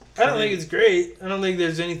 That's. I don't think it's great. I don't think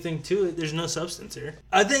there's anything to it. There's no substance here.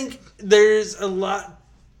 I think there's a lot.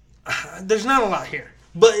 There's not a lot here,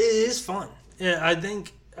 but it is fun. Yeah, I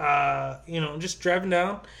think just driving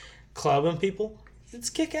down, clubbing people. It's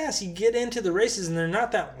kick ass. You get into the races and they're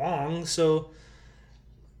not that long, so.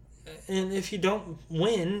 And if you don't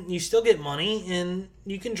win, you still get money and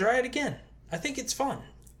you can try it again. I think it's fun.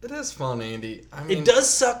 It is fun, Andy. I mean, It does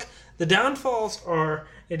suck. The downfalls are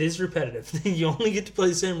it is repetitive. You only get to play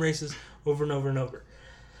the same races over and over and over.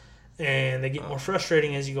 And they get more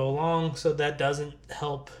frustrating as you go along, so that doesn't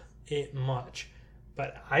help it much.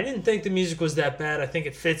 But I didn't think the music was that bad. I think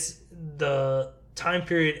it fits the time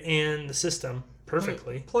period and the system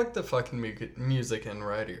perfectly. Plug the fucking music in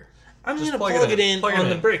right here. I'm Just going to plug plug it in Plug it on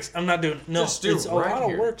the in. bricks. I'm not doing it. No, Just do it's it a right lot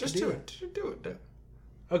here. of work Just to do do it. Just do it.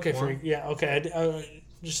 Okay, One. freak. Yeah, okay.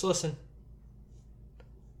 Just listen.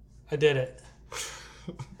 I did it.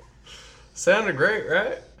 Sounded great,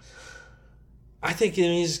 right? I think the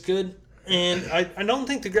music's good. And I don't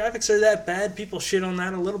think the graphics are that bad. People shit on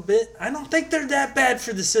that a little bit. I don't think they're that bad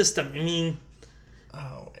for the system. I mean,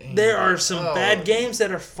 there are some bad games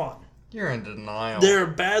that are fun. You're in denial. There are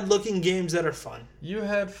bad-looking games that are fun. You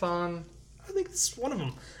had fun. I think it's one of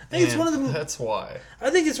them. I think it's one of them. That's why. I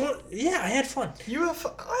think it's one. Yeah, I had fun.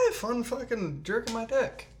 I have fun fucking jerking my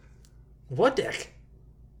dick. What deck?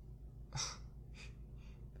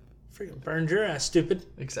 Freaking burned your ass, stupid.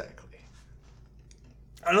 Exactly.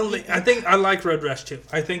 I think I like Road Rash 2.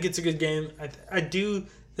 I think it's a good game. I do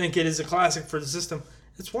think it is a classic for the system.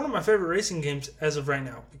 It's one of my favorite racing games as of right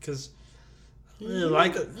now because I really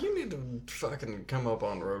like it. You need to fucking come up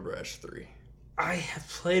on Road Rash 3. I have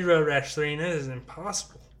played Road Rash 3 and it is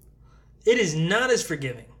impossible. It is not as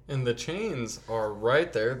forgiving. And the chains are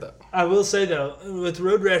right there, though. I will say though, with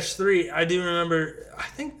Road Rash 3, I do remember. I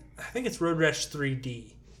think it's Road Rash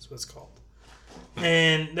 3D. That's what it's called.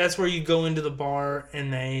 And that's where you go into the bar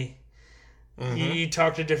and they, you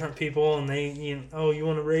talk to different people and they, you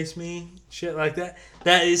want to race me? Shit like that.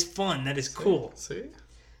 That is fun. That is cool. See?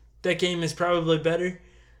 That game is probably better.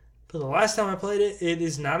 But the last time I played it, it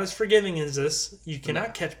is not as forgiving as this. You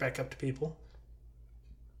cannot catch back up to people.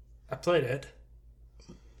 I played it.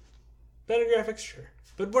 Better graphics, sure.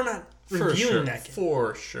 But we're not reviewing that game.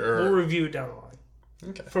 For sure. We'll review it down the line.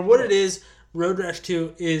 Okay. For what it is, Road Rash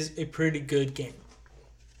 2 is a pretty good game.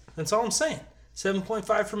 That's all I'm saying.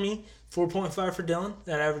 7.5 for me, 4.5 for Dylan.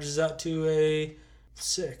 That averages out to a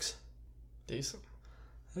 6. Decent.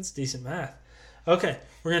 That's decent math. Okay,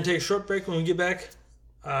 we're going to take a short break. When we get back,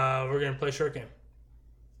 we're going to play a short game.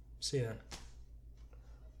 See you then.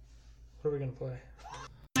 What are we going to play?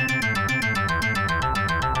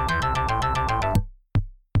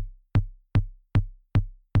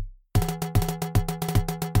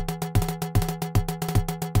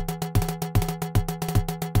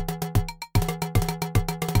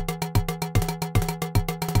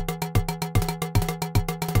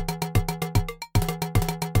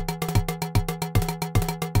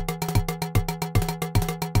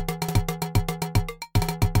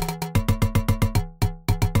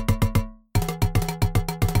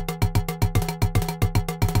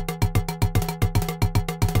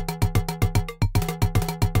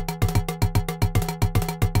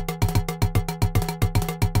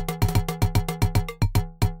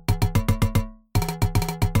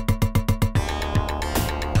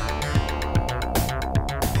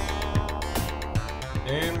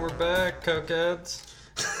 And we're back, cokeheads.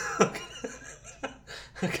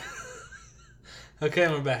 Okay,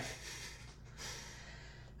 we're back.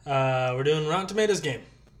 We're doing Rotten Tomatoes game.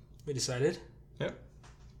 We decided. Yep.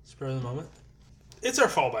 Spur of the moment. It's our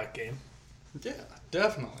fallback game. Yeah,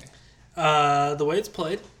 definitely. The way it's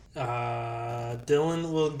played,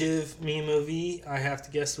 Dylan will give me a movie. I have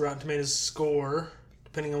to guess the Rotten Tomatoes score,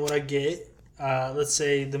 depending on what I get. Let's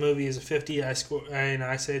say the movie is a 50, I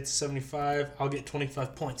say it's a 75, I'll get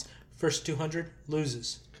 25 points. First 200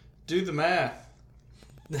 loses. Do the math.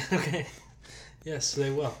 Okay. Yes,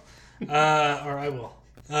 they will. Or I will.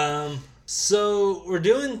 So we're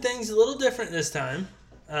doing things a little different this time.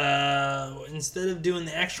 Instead of doing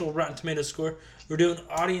the actual Rotten Tomatoes score, we're doing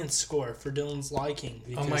audience score for Dylan's liking.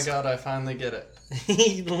 Oh my god, I finally get it.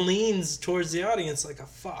 He leans towards the audience like a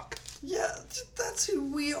fuck. Yeah, that's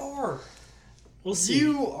who we are. We'll see.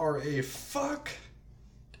 You are a fuck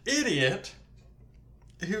idiot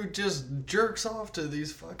who just jerks off to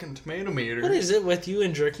these fucking tomato meters. What is it with you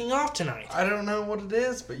and jerking off tonight? I don't know what it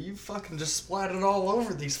is, but you fucking just splatted all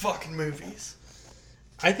over these fucking movies.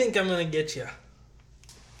 I think I'm gonna get you,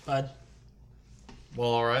 bud. Well,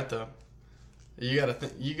 all right though. You gotta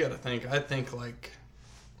think. I think like.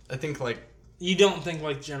 You don't think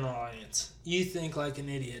like general audience. You think like an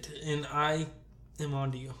idiot, and I am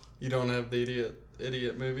onto you. You don't have the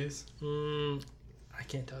idiot movies? I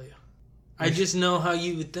can't tell you. I just know how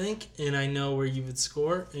you would think, and I know where you would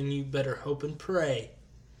score, and you better hope and pray.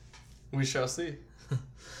 We shall see.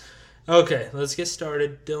 Okay, let's get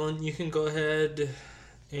started. Dylan, you can go ahead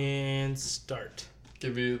and start.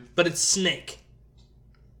 But it's Snake.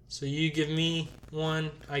 So you give me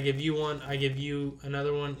one, I give you one, I give you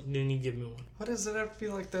another one, and then you give me one. Why does it have to be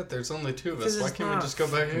like that? There's only two of us. Why can't we just go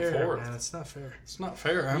back and forth? Man, it's not fair. It's not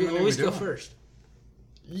fair. You always go first.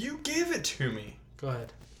 You gave it to me. Go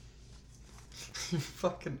ahead. You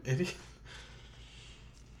fucking idiot.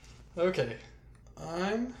 Okay.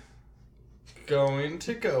 I'm going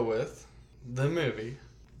to go with the movie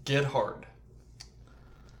Get Hard.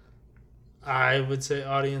 I would say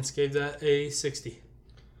audience gave that a 60.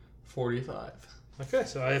 45. Okay,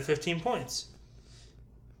 so I have 15 points.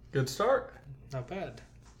 Good start. Not bad.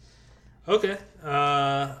 Okay,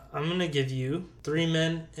 I'm going to give you 3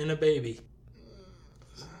 Men and a Baby.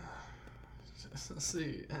 Let's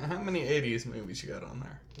see. How many 80s movies you got on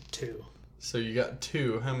there? 2. So you got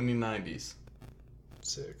 2. How many 90s?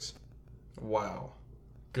 6. Wow.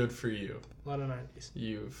 Good for you. A lot of 90s.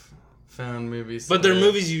 You've found movies. But they're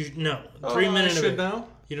movies you know. 3 Men and a should Baby. know.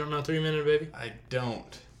 You don't know 3 Men and a Baby? I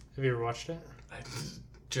don't. Have you ever watched it? I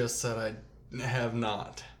just said I have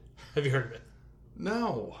not. Have you heard of it?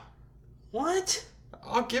 No. What?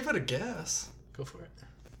 I'll give it a guess. Go for it.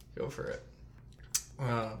 Go for it.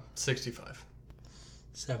 65.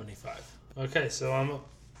 75. Okay, so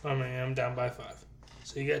I'm down by 5.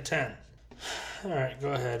 So you got 10. All right,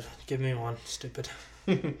 go ahead. Give me one. Stupid.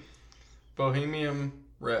 Bohemian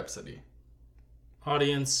Rhapsody.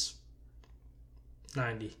 Audience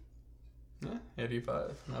 90. Yeah,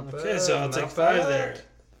 85. Not Okay, bad. so I'll take 5 there.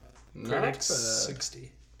 Not Critics bad.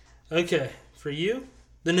 60. Okay, for you,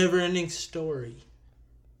 The Never-Ending Story.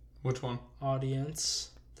 Which one? Audience.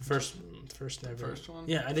 The first never. First one?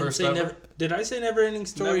 Yeah, I didn't First say ever? never. Did I say Never-Ending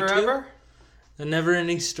Story Never too? ever? The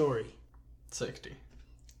Never-Ending Story. 60.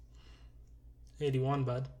 81,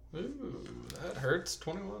 bud. Ooh, that hurts.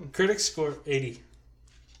 21. Critics score 80.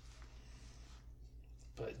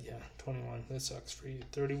 But yeah, 21. That sucks for you.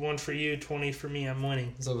 31 for you, 20 for me. I'm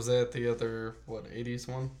winning. So was that the other, 80s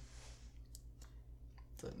one?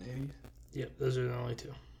 Is that an 80s? Yep, those are the only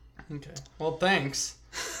two. Okay. Well, thanks.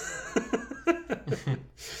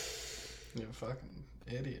 You fucking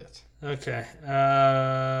idiot. Okay.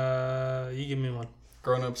 You give me one.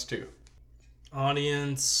 Grown Ups 2.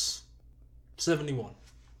 Audience 71.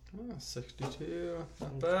 Oh, 62.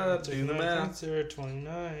 Not bad. Do the math.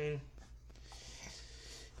 29.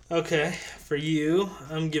 Okay. For you,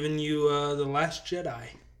 I'm giving you The Last Jedi.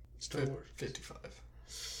 Star Wars. 55.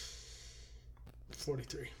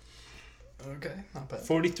 43. Okay, not bad.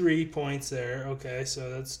 43 points there. Okay, so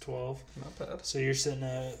that's 12. Not bad. So you're sitting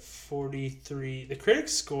at 43. The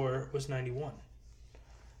critics' score was 91.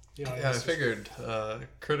 Yeah, I figured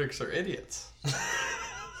critics are idiots.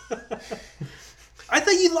 I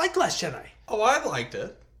thought you liked Last Jedi. Oh, I liked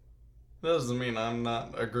it. That doesn't mean I'm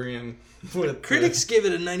not agreeing with... Critics gave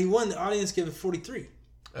it a 91. The audience gave it 43.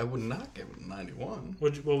 I would not give it a 91.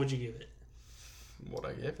 What would you give it? What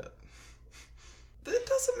I gave it. That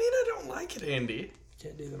doesn't mean I don't like it, Andy.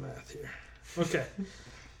 Can't do the math here. Okay.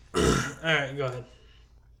 All right, go ahead.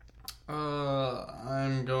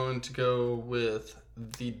 I'm going to go with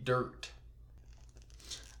The Dirt.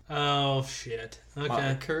 Oh, shit. Okay.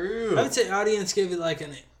 My crew. I would say audience gave it like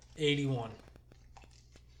an 81.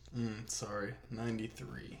 Sorry.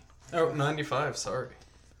 93. Oh, 95, sorry.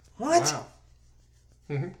 What? Wow.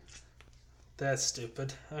 Mm-hmm. That's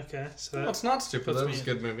stupid. Okay. So No, that, it's not stupid. puts That me was a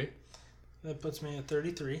in- good movie. that puts me at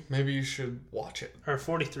 33. Maybe you should watch it. Or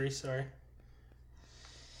 43, sorry.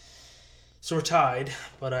 So we're tied,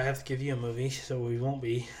 but I have to give you a movie, so we won't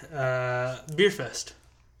be. Beer Fest.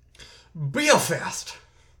 Beerfest!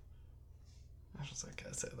 I just like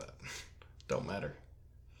I say that. Don't matter.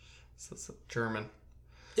 It's German.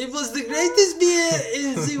 It was the greatest beer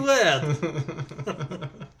in the world.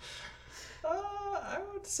 I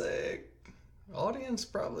would say audience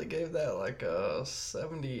probably gave that like a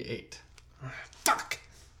 78. Fuck.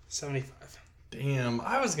 75. Damn,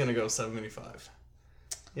 I was gonna go 75.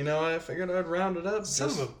 You know, I figured I'd round it up. Son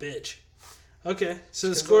just- of a bitch. Okay, so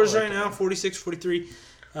the Just 'cause scores I like right now, it. 46-43.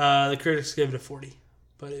 The critics gave it a 40.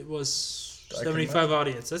 But it was I can 75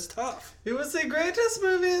 audience. That's tough. It was the greatest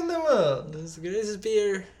movie in the world. It's the greatest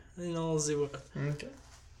beer in all the world.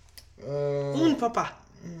 Okay. Papa.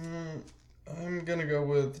 I'm gonna go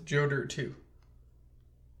with Joe Dirt 2.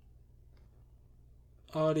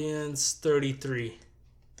 Audience 33.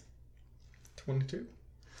 22.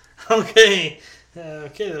 Okay.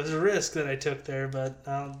 Okay, that was a risk that I took there, but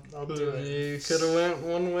I'll do it. You could have went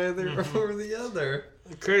one way there or the other.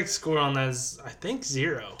 The critics score on that is, I think,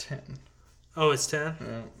 0. 10. Oh, it's 10?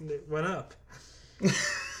 Yeah. It went up.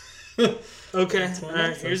 Okay, That's one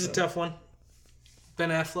alright, up, here's a so. tough one. Ben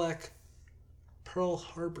Affleck, Pearl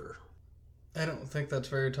Harbor. I don't think that's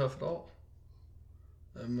very tough at all.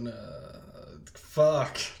 I'm gonna...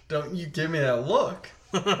 Fuck. Don't you give me that look.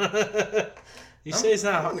 You say it's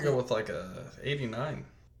I'm not gonna go with like a 89.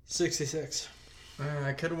 66.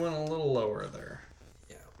 I could have went a little lower there.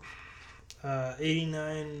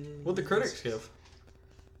 89. What'd the critics give?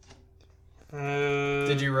 Did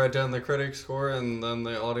Did you write down the critic score and then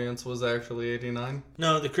the audience was actually 89?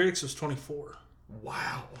 No, the critics was 24.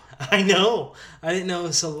 Wow. I know. I didn't know it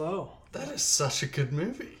was so low. That is such a good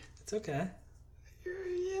movie. It's okay.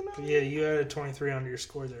 You know. But yeah, you added 23 onto your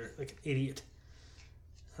score there, like an idiot.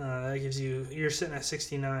 That gives you... You're sitting at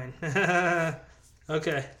 69.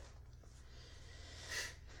 Okay.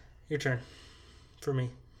 Your turn. For me.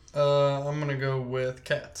 I'm gonna go with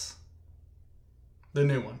Cats. The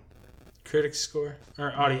new one. Critics score?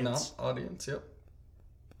 Or audience? No, audience, yep.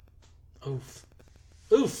 Oof.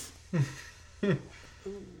 Oof. Ooh,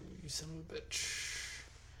 you son of a bitch.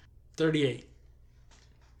 38.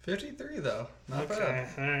 53 though. Not Okay,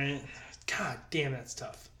 bad. alright. God damn, that's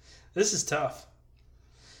tough. This is tough.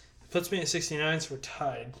 It puts me at 69, so we're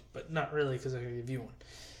tied. But not really, because I can give you one.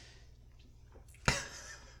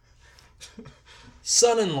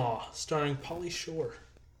 Son-in-Law, starring Pauly Shore.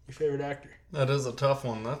 Your favorite actor. That is a tough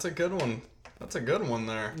one. That's a good one. That's a good one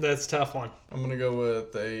there. That's a tough one. I'm gonna go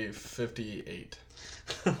with a 58.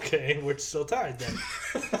 Okay, we're still tied then.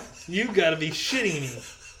 You gotta be shitting me.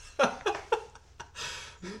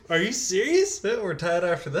 Are you serious? Yeah, we're tied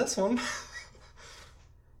after this one.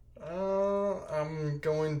 I'm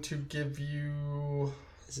going to give you...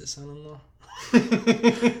 Is it son-in-law?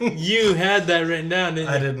 You had that written down, didn't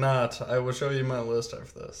you? I did not. I will show you my list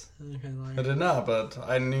after this. Okay, I did not, but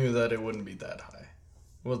I knew that it wouldn't be that high.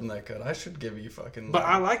 It wasn't that good. I should give you fucking... But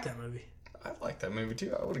I like that movie. I like that movie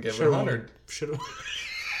too. I would have given it 100. Should have.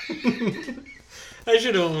 I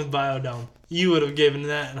should have went with Biodome. You would have given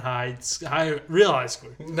that a real high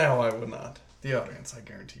score. No, I would not. The audience, I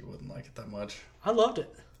guarantee, wouldn't like it that much. I loved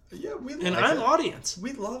it. Yeah, we love it. And I'm audience.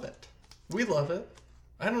 We love it. We love it.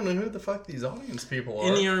 I don't know who the fuck these audience people are.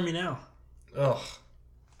 In the Army now. Ugh.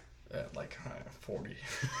 Like 40.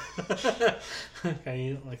 Okay,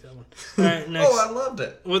 you don't like that one. All right, next. Oh, I loved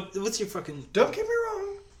it. What's your fucking... Don't get me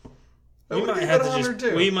wrong.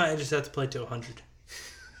 We might just have to play to 100.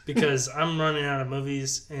 Because I'm running out of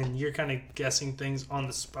movies, and you're kind of guessing things on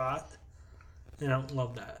the spot. And I don't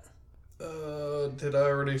love that. Did I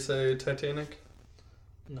already say Titanic?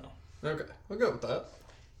 No. Okay, we'll go with that.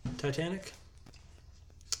 Titanic.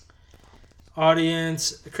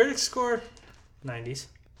 Audience. Critics score, 90s.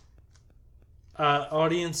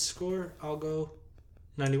 Audience score, I'll go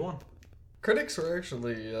 91. Critics were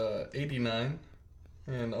actually 89,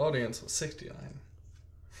 and audience was 69.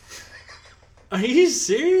 Are you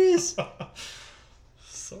serious?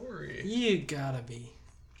 Sorry. You gotta be.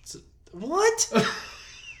 What?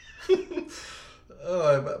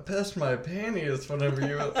 Oh, I pissed my panties whenever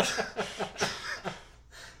you...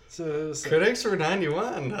 So Critics were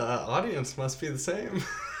 91. Audience must be the same.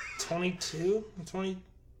 22?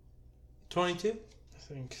 22? I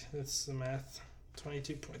think that's the math.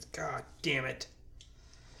 22 points. God damn it.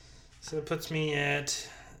 So it puts me at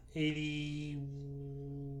 80.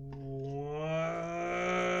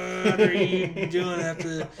 What are you doing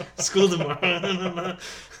after school tomorrow? I don't know.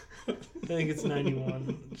 I think it's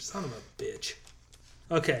 91. Son of a bitch.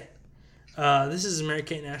 Okay. This is a Mary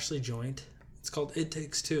Kate and Ashley joint. It's called It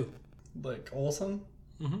Takes Two. Like Olsen?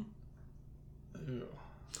 Mm-hmm. Ew.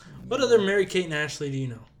 What other Mary Kate and Ashley do you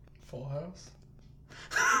know? Full House?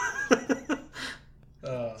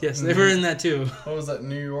 Yes, they were in that too. What was that?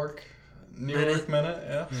 New York Minute?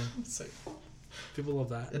 Yeah. Let's see. People love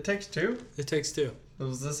that. It Takes Two? It Takes Two.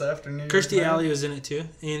 Was this after New York Kirstie Minute? Alley was in it too,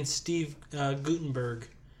 and Steve Guttenberg,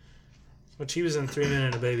 which he was in 3 Men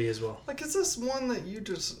and a Baby as well. Like, is this one that you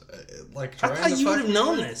just like? I trying thought to you would have fucking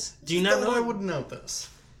known win? this. Do you not know? I would know this.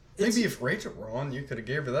 Maybe if Rachel were on, you could have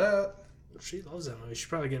gave her that. She loves that movie. She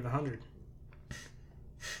probably gave it 100.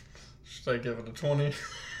 Should I give it a 20?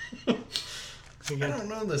 I don't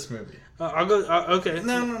know this movie. I'll go. Okay.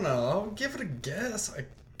 No. I'll give it a guess. I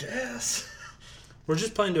guess. We're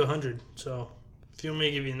just playing to 100, so if you want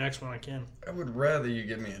me to give you the next one, I can. I would rather you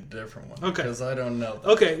give me a different one. Okay. Because I don't know.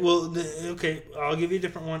 Okay. Well. Okay. I'll give you a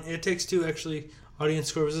different one. It Takes Two. Actually, audience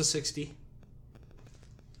score was a 60.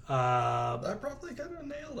 I probably could have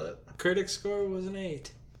nailed it. Critic score was an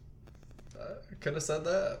 8. I could have said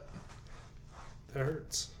that. That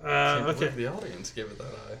hurts. Can't Okay. believe the audience gave it that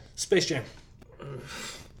high. Space Jam.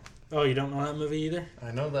 Oh, you don't know that movie either?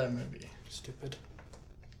 I know that movie. Stupid.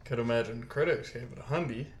 Could imagine critics gave it a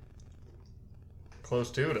 100.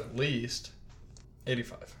 Close to it at least.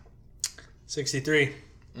 85. 63.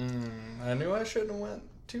 I knew I shouldn't have went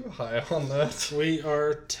too high on that. We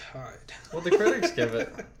are tied. What the critics give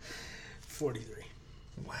it? 43.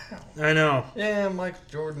 Wow. I know. Yeah, Michael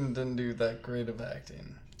Jordan didn't do that great of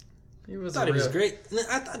acting. He was. I thought he was great.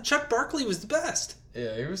 I thought Chuck Barkley was the best.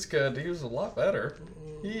 Yeah, he was good. He was a lot better.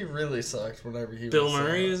 He really sucked whenever he Bill was.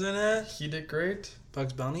 Murray was in it. He did great.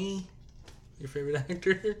 Bugs Bunny, your favorite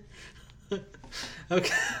actor.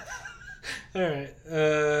 Okay. All right.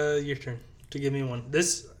 Your turn to give me one.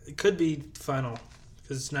 This could be final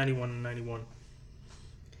because it's 91 and 91.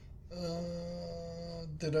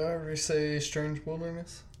 Did I already say Strange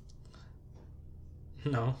Wilderness?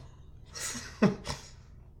 No.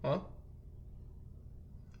 Huh?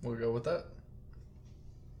 We'll go with that.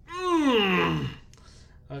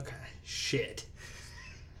 Okay. Shit.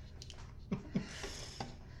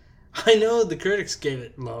 I know the critics gave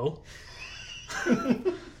it low.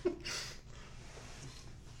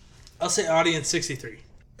 I'll say audience 63.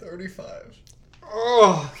 35.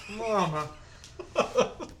 Oh, mama.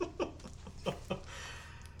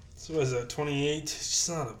 So what is that, 28?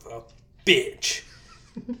 Son of a bitch.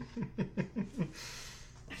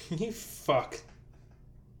 You fuck.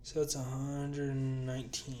 So it's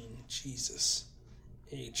 119. Jesus.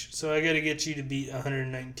 H. So I gotta get you to beat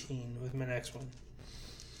 119 with my next one.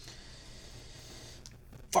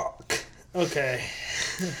 Fuck. Okay.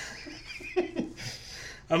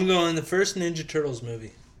 I'm going the first Ninja Turtles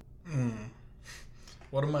movie.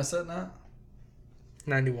 What am I setting at?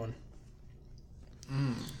 91.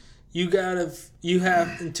 You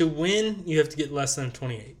have to win, you have to get less than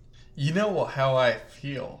 28. You know how I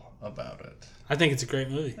feel about it. I think it's a great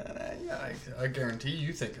movie. And I guarantee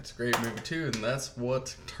you think it's a great movie too, and that's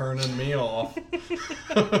what's turning me off.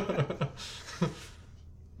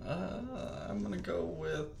 I'm gonna go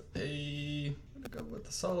with the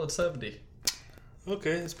Solid 70.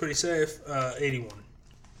 Okay, it's pretty safe. 81.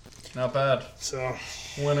 Not bad. So,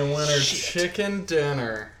 Winner, chicken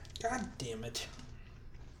dinner. God damn it.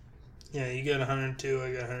 Yeah, you got 102,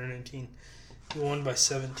 I got 118. You won by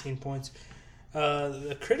 17 points.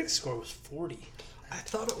 The critic score was 40. I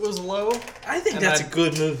thought it was low. I think that's a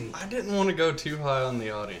good movie. I didn't want to go too high on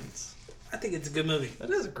the audience. I think it's a good movie.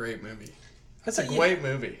 That is a great movie. That's a great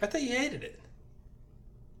movie. I thought you hated it.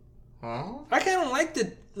 Huh? I kind of like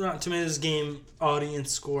the Rotten Tomatoes game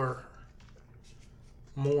audience score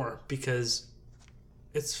more because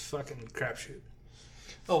it's fucking crapshoot.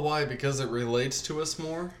 Oh, why? Because it relates to us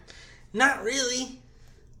more? Not really.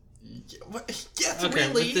 Yeah, what? Yes, Okay,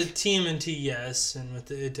 really. with the TMNT, yes, and with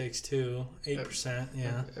the It Takes Two, 8%,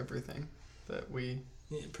 yeah. Everything that we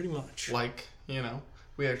pretty much. like,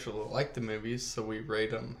 we actually like the movies, so we rate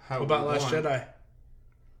them how What about we Last want. Jedi?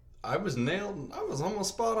 I was nailed. I was almost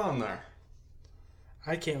spot on there.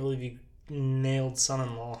 I can't believe you nailed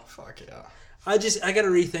Son-in-Law. Fuck yeah. I got to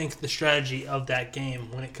rethink the strategy of that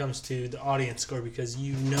game when it comes to the audience score because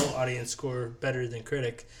you know audience score better than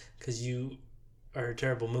critic because you are a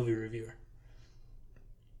terrible movie reviewer.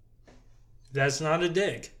 That's not a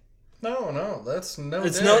dig. No, that's no.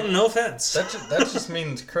 It's dig. no offense. That just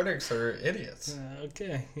means critics are idiots.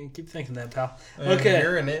 Okay, you keep thinking that, pal. And Okay,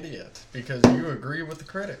 you're an idiot because you agree with the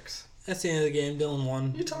critics. that's the end of the game. Dylan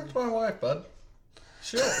won. You talk to my wife, bud.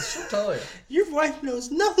 She'll tell you. Your wife knows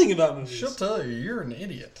nothing about movies. She'll tell you you're an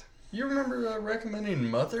idiot. You remember recommending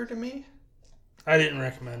Mother to me? I didn't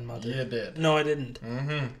recommend Mother. You did. No, I didn't.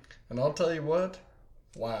 Mm-hmm. And I'll tell you what.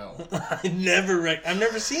 Wow. I've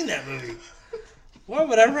never seen that movie. Why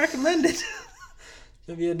would I recommend it?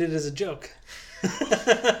 Maybe I did it as a joke.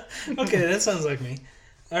 Okay, that sounds like me.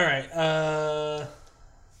 All right. All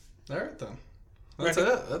right then. That's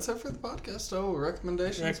it. That's it for the podcast. So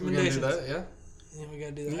recommendations. We're gonna do that. Yeah. Yeah, we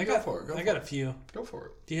gotta do that. Go for it. I got a few. Go for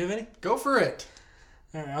it. Do you have any? Go for it.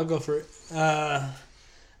 All right, I'll go for it.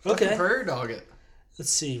 Fucking Okay. prairie dog it.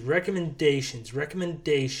 Let's see. Recommendations.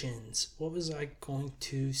 What was I going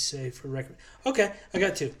to say for Okay, I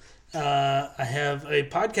got two. I have a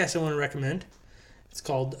podcast I want to recommend. It's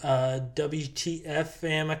called WTF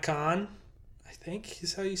Famicon, I think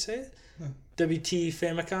is how you say it. WT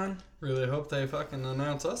Famicon. Really hope they fucking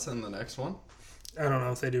announce us in the next one. I don't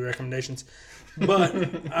know if they do recommendations. But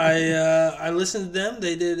I listened to them.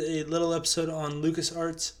 They did a little episode on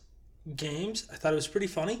LucasArts games. I thought it was pretty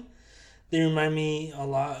funny. They remind me a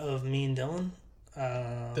lot of me and Dylan.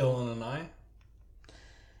 Dylan and I.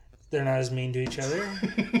 They're not as mean to each other.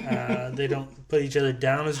 They don't put each other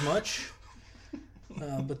down as much.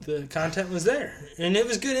 But the content was there. And it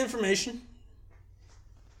was good information.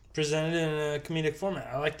 Presented in a comedic format.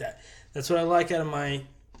 I like that. That's what I like out of my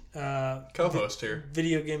co-host here.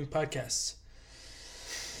 Video game podcasts.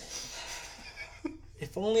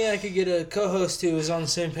 If only I could get a co-host who was on the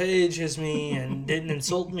same page as me and didn't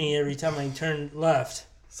insult me every time I turned left.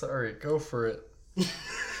 Sorry, go for it.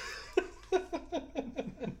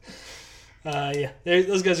 Yeah,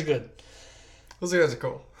 those guys are good. Those guys are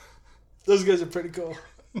cool. Those guys are pretty cool.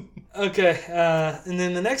 Okay, and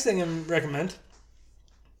then the next thing I recommend.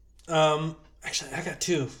 Actually, I got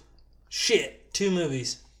two. Two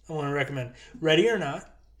movies I want to recommend. Ready or Not.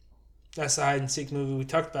 That's the hide and seek movie we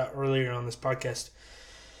talked about earlier on this podcast.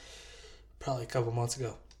 Probably a couple months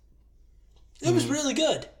ago. It was really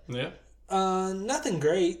good. Yeah. Nothing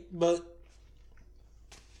great, but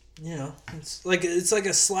it's like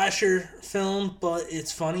a slasher film, but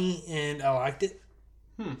it's funny and I liked it.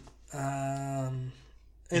 And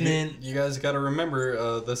then you guys got to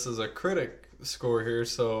remember, this is a critic score here,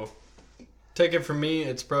 so take it from me.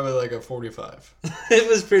 It's probably like a 45. It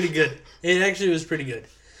was pretty good. It actually was pretty good.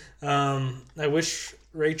 I wish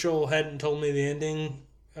Rachel hadn't told me the ending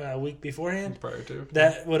a week beforehand. Prior to.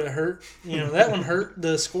 That would have hurt. That one hurt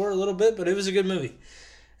the score a little bit, but it was a good movie.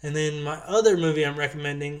 And then my other movie I'm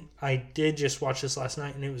recommending, I did just watch this last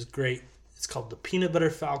night, and it was great. It's called The Peanut Butter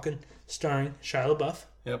Falcon, starring Shia LaBeouf.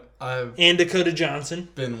 Yep, I've and Dakota Johnson.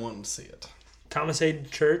 Been wanting to see it. Thomas Hayden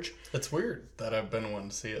Church. It's weird that I've been wanting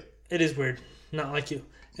to see it. It is weird. Not like you.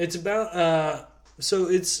 It's about, so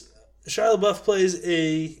it's, Shia LaBeouf plays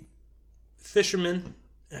a fisherman,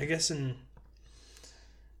 I guess in,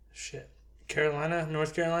 Carolina,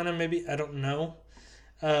 North Carolina maybe? I don't know.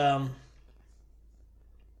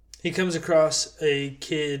 He comes across a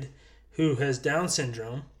kid who has Down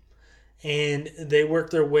syndrome, and they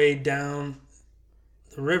work their way down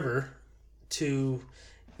the river to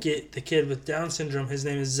get the kid with Down syndrome, his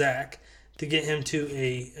name is Zach, to get him to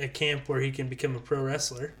a camp where he can become a pro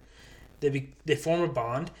wrestler. They form a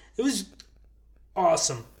bond. It was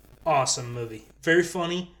awesome. awesome movie. Very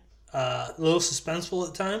funny, a little suspenseful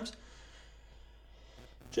at times.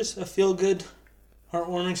 Just a feel-good,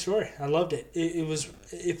 heartwarming story. I loved it. It was,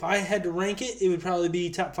 if I had to rank it, it would probably be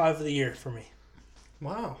top 5 of the year for me.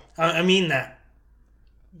 Wow. I mean that.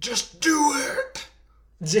 Just do it!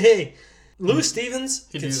 Hey, Louis Stevens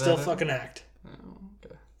He can do still that, fucking act. Oh,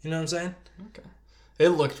 okay. You know what I'm saying? Okay. It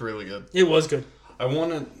looked really good. It was good.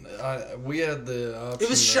 We had the option. It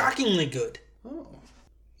was shockingly good. Oh.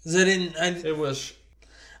 It was.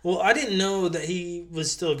 Well, I didn't know that he was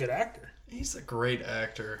still a good actor. He's a great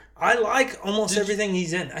actor. I like almost everything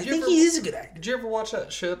he's in. I think he is a good actor. Did you ever watch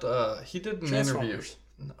that shit? He did an interview.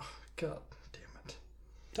 No, God damn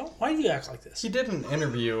it. Why do you act like this? He did an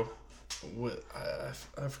interview with,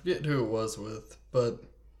 I forget who it was with, but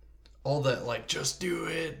all that, like, just do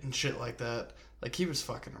it and shit like that. Like, he was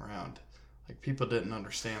fucking around. Like, people didn't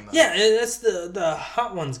understand that. Yeah, that's the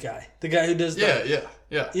Hot Ones guy. The guy who does Yeah.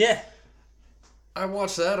 Yeah. I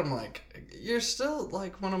watched that, I'm like, you're still,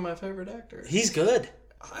 like, one of my favorite actors. He's good.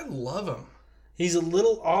 I love him. He's a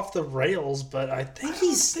little off the rails, but I think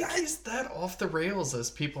he's that off the rails as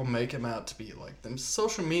people make him out to be. Like, them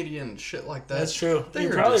social media and shit like that. That's true.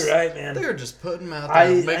 You're probably right, man. They're just putting him out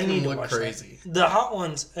there, making him look crazy. That. The Hot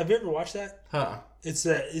Ones, have you ever watched that? Huh. It's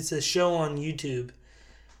a show on YouTube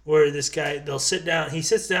where this guy, he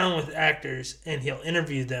sits down with actors and he'll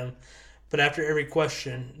interview them, but after every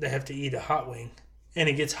question, they have to eat a hot wing. And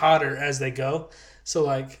it gets hotter as they go. So,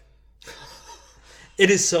 like, it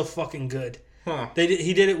is so fucking good. Huh.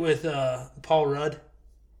 He did it with Paul Rudd.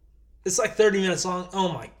 It's like 30 minutes long.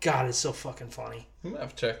 Oh my God, it's so fucking funny. I'm gonna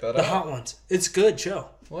have to check that out. The Hot Ones. It's a good show.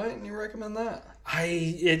 Why didn't you recommend that?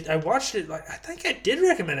 I watched it, like, I think I did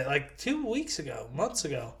recommend it like 2 weeks ago, months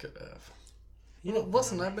ago. Could have. You know,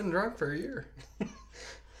 listen, I've been drunk for a year.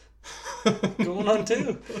 Going on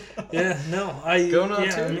 2. Yeah, no. Going on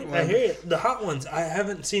 2. I hear it. The Hot Ones, I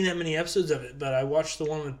haven't seen that many episodes of it, but I watched the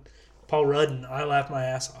one with Paul Rudd and I laughed my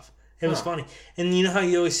ass off. It was funny. And you know how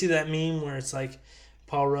you always see that meme where it's like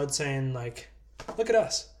Paul Rudd saying, like, look at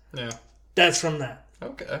us. Yeah. That's from that.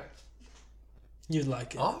 Okay. You'd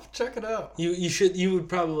like it. I'll have to check it out. You would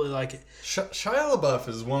probably like it. Shia LaBeouf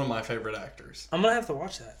is one of my favorite actors. I'm going to have to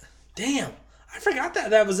watch that. Damn. I forgot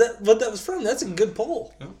that was what that was from. That's a good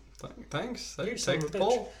poll. Yeah. Thanks. Hey, Son take of the a bitch.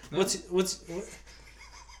 poll. Yeah. What?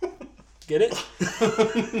 Get it?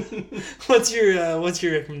 What's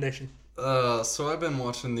your recommendation? So I've been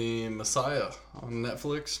watching The Messiah on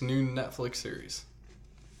Netflix, new Netflix series.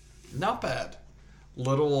 Not bad.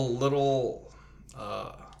 Little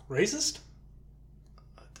Racist?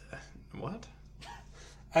 What?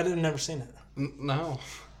 I've never seen it. No,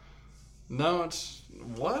 it's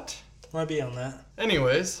what? Might be on that.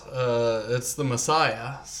 Anyways, it's the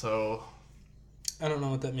Messiah, so I don't know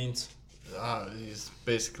what that means. he's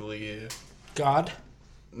basically God?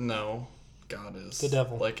 no. God is The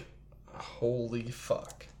devil. Like, holy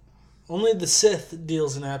fuck. Only the Sith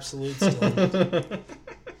deals in absolutes.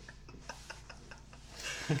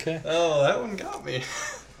 Okay. Oh, that one got me.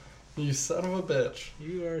 You son of a bitch.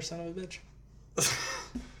 You are a son of a bitch.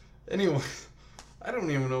 Anyway, I don't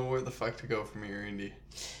even know where the fuck to go from here, Indy.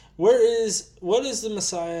 What is the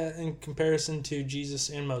Messiah in comparison to Jesus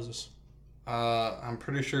and Moses? I'm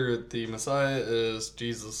pretty sure the Messiah is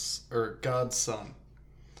Jesus, or God's son.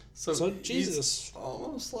 So Jesus. He's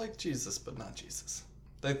almost like Jesus, but not Jesus.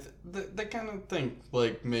 They kind of think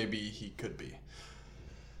like maybe he could be.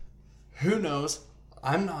 Who knows?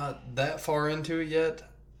 I'm not that far into it yet.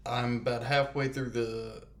 I'm about halfway through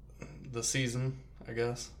the season, I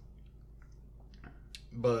guess.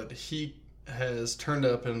 But he has turned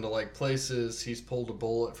up into like places. He's pulled a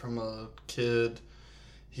bullet from a kid.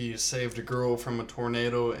 He saved a girl from a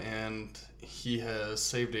tornado, and he has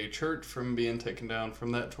saved a church from being taken down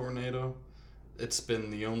from that tornado. It's been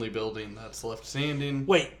the only building that's left standing.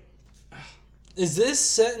 Wait. Is this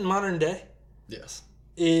set in modern day? Yes.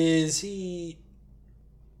 Is he...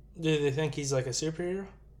 Do they think he's like a superhero?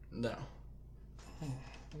 No.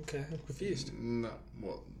 Okay, I'm confused. No.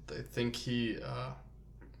 Well, they think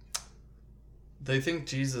they think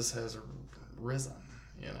Jesus has risen,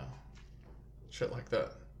 you know. Shit like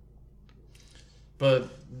that. But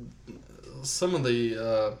some of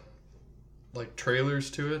the like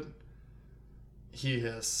trailers to it, he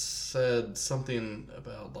has said something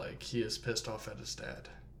about like he is pissed off at his dad.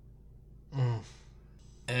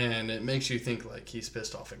 And it makes you think like he's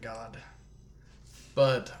pissed off at God.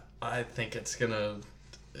 But I think it's gonna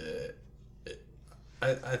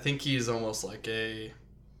I think he's almost like a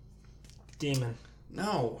demon.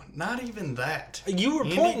 No, not even that. You were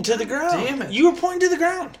Andy, pointing to the ground. damn it. You were pointing to the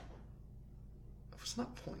ground. I was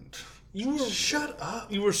not pointing. You were Shut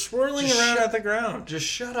up. You were swirling Just around shut- at the ground Just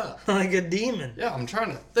shut up. like a demon. Yeah, I'm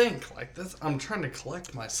trying to think like this. I'm trying to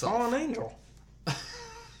collect myself. Fallen angel.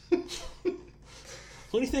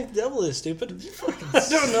 What do you think the devil is, stupid? I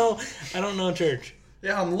don't know. I don't know church.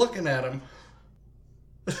 Yeah, I'm looking at him.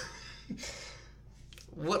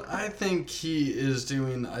 What I think he is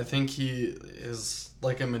doing, I think he is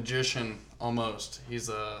like a magician almost. He's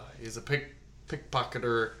a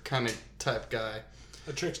pickpocketer kind of type guy.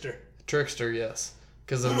 A trickster. Trickster, yes.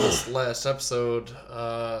 Because in this last episode,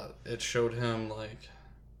 it showed him like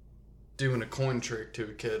doing a coin trick to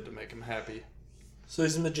a kid to make him happy. So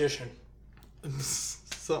he's a magician.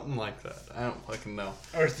 Something like that. I don't fucking know.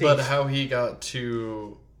 Or thief. But how he got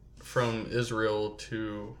from Israel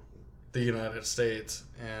to the United States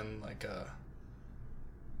in like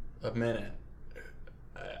a minute.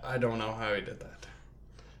 I don't know how he did that.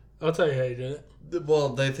 I'll tell you how you did it. Well,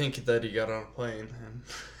 they think that he got on a plane and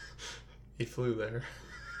he flew there.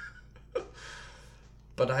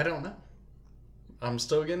 But I don't know. I'm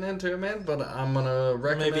still getting into it, man, but I'm going to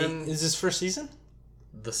recommend... Maybe, is this first season?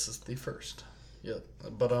 This is the first. Yep.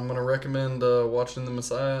 But I'm going to recommend watching The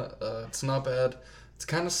Messiah. It's not bad. It's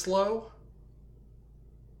kind of slow.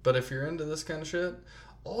 But if you're into this kind of shit...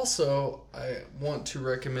 Also, I want to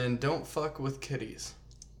recommend Don't Fuck with Kitties.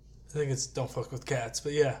 I think it's Don't Fuck with Cats,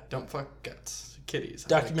 but yeah. Don't fuck cats. Kitties.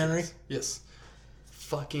 Documentary? Kitties. Yes.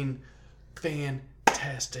 Fucking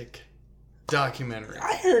fantastic documentary.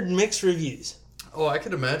 I heard mixed reviews. Oh, I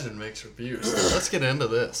could imagine mixed reviews. Let's get into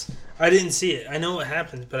this. I didn't see it. I know what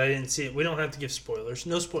happens, but I didn't see it. We don't have to give spoilers.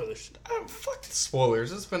 No spoilers. Oh, fuck the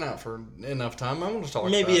spoilers. It's been out for enough time. I want to talk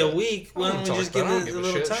about it. Maybe a week. Why don't we just give it a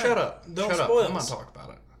little shit. time? Shut up. Don't Shut spoil up. I'm us. going to talk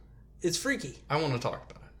about it. It's freaky. I want to talk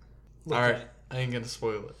about it. Look All at right. it. I ain't going to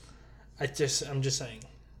spoil it. I'm just saying.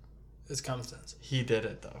 It's common sense. He did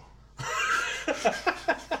it, though.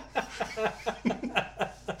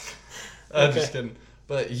 I'm just kidding.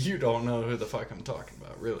 But you don't know who the fuck I'm talking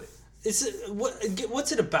about, really.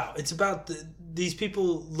 What's it about? It's about these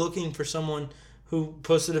people looking for someone who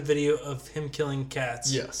posted a video of him killing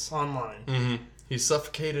cats. Yes. Online. Mm-hmm. He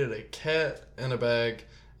suffocated a cat in a bag,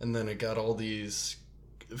 and then it got all these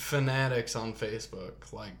fanatics on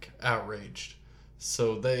Facebook like outraged.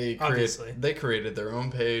 So they created their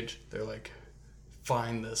own page. They're like,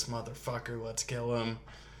 find this motherfucker, let's kill him.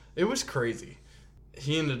 It was crazy.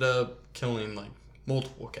 He ended up killing like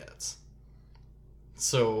multiple cats.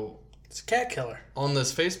 So It's a cat killer. on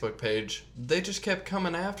this Facebook page, they just kept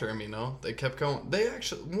coming after him, you know. They kept going.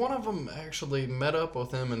 One of them actually met up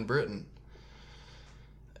with him in Britain.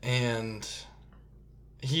 And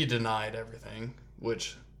he denied everything,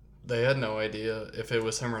 which they had no idea if it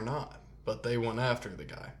was him or not. But they went after the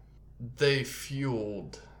guy. They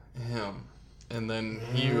fueled him. And then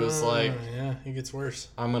he was like, yeah, he gets worse.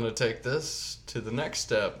 I'm going to take this to the next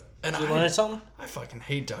step. And Did you learn something? I fucking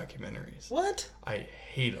hate documentaries. What? I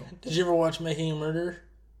hate them. Did you ever watch Making a Murderer?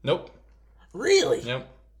 Nope. Really? Nope.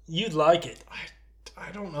 You'd like it.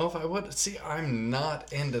 I don't know if I would. See, I'm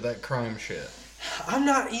not into that crime shit. I'm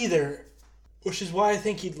not either, which is why I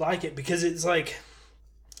think you'd like it, because it's like,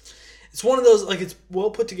 it's one of those, like, it's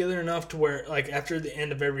well put together enough to where, like, after the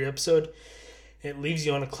end of every episode, it leaves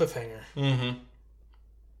you on a cliffhanger. Mm-hmm.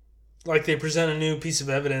 Like, they present a new piece of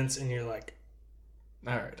evidence, and you're like,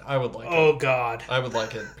 All right, I would like it. oh, God. I would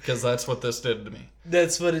like it, because that's what this did to me.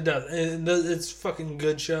 That's what it does. It's a fucking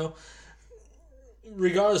good show.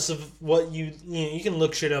 Regardless of what you can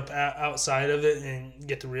look shit up outside of it and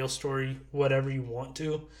get the real story, whatever you want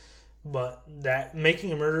to. But that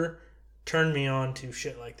Making a Murderer turned me on to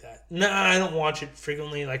shit like that. No, I don't watch it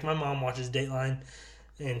frequently. Like, my mom watches Dateline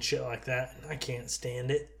and shit like that. I can't stand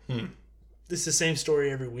it. It's the same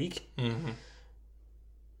story every week. Mm-hmm.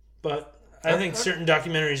 But I think certain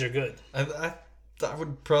documentaries are good. I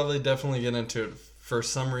would probably definitely get into it for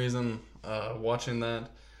some reason. Watching that,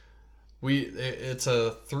 it's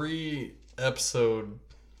a 3-episode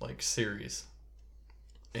like series,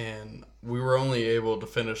 and we were only able to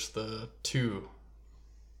finish the 2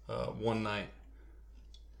 one night.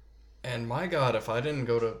 And my God, if I didn't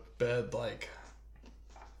go to bed, like,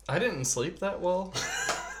 I didn't sleep that well.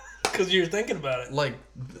 Because you're thinking about it. Like,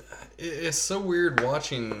 it's so weird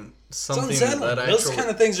watching something It's unsettling. that actually, Those kind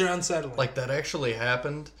of things are unsettling. like, that actually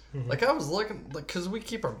happened. Mm-hmm. Like, I was looking, like, because we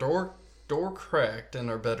keep our door cracked in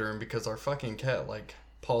our bedroom because our fucking cat, like,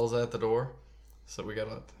 paws at the door. So we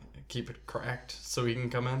gotta keep it cracked so he can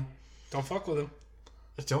come in. Don't fuck with him.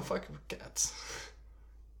 Don't fuck with cats.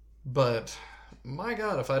 But, my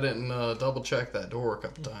God, if I didn't double check that door a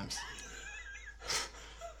couple times.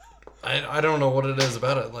 I don't know what it is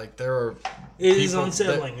about it. Like, there are It is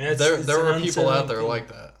unsettling. There are people out there like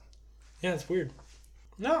that. Yeah, it's weird.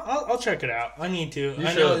 No, I'll check it out. I need to. You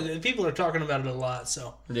I should. know people are talking about it a lot,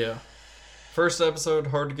 so. Yeah. First episode,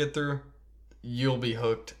 hard to get through. You'll be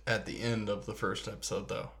hooked at the end of the first episode,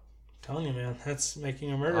 though. Telling you, man, that's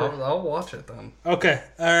making a murderer. I'll watch it then. Okay,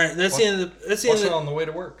 all right. That's the end of the. That's the Watch end it of on the way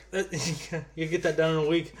to work. you get that done in a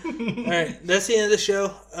week. All right, that's the end of the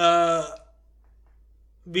show.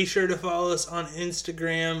 Be sure to follow us on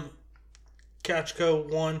Instagram,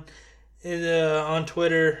 CouchCo1, and on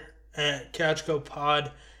Twitter at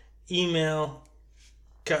CouchCoPod. Email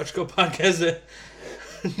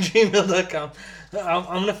CouchCoPodcast@gmail.com. I'm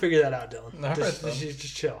gonna figure that out, Dylan. All Just right, then.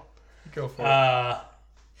 chill. Go for it.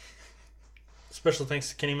 Special thanks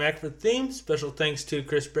to Kenny Mack for the theme. Special thanks to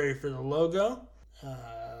Chris Berry for the logo.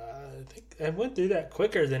 I think I went through that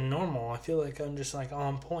quicker than normal. I feel like I'm just like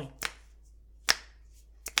on point.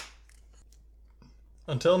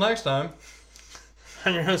 Until next time.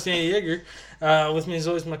 I'm your host, Andy Yeager. With me as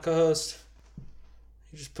always, my co-host.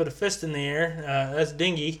 You just put a fist in the air. That's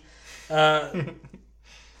Dingy. We'll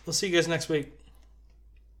see you guys next week.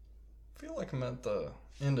 I feel like I'm at the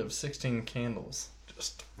end of 16 Candles.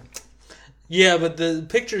 Just... Yeah, but the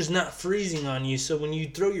picture's not freezing on you, so when you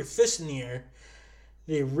throw your fist in the air,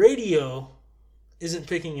 the radio isn't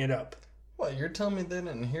picking it up. What, you're telling me they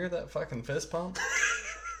didn't hear that fucking fist pump?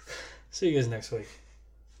 See you guys next week.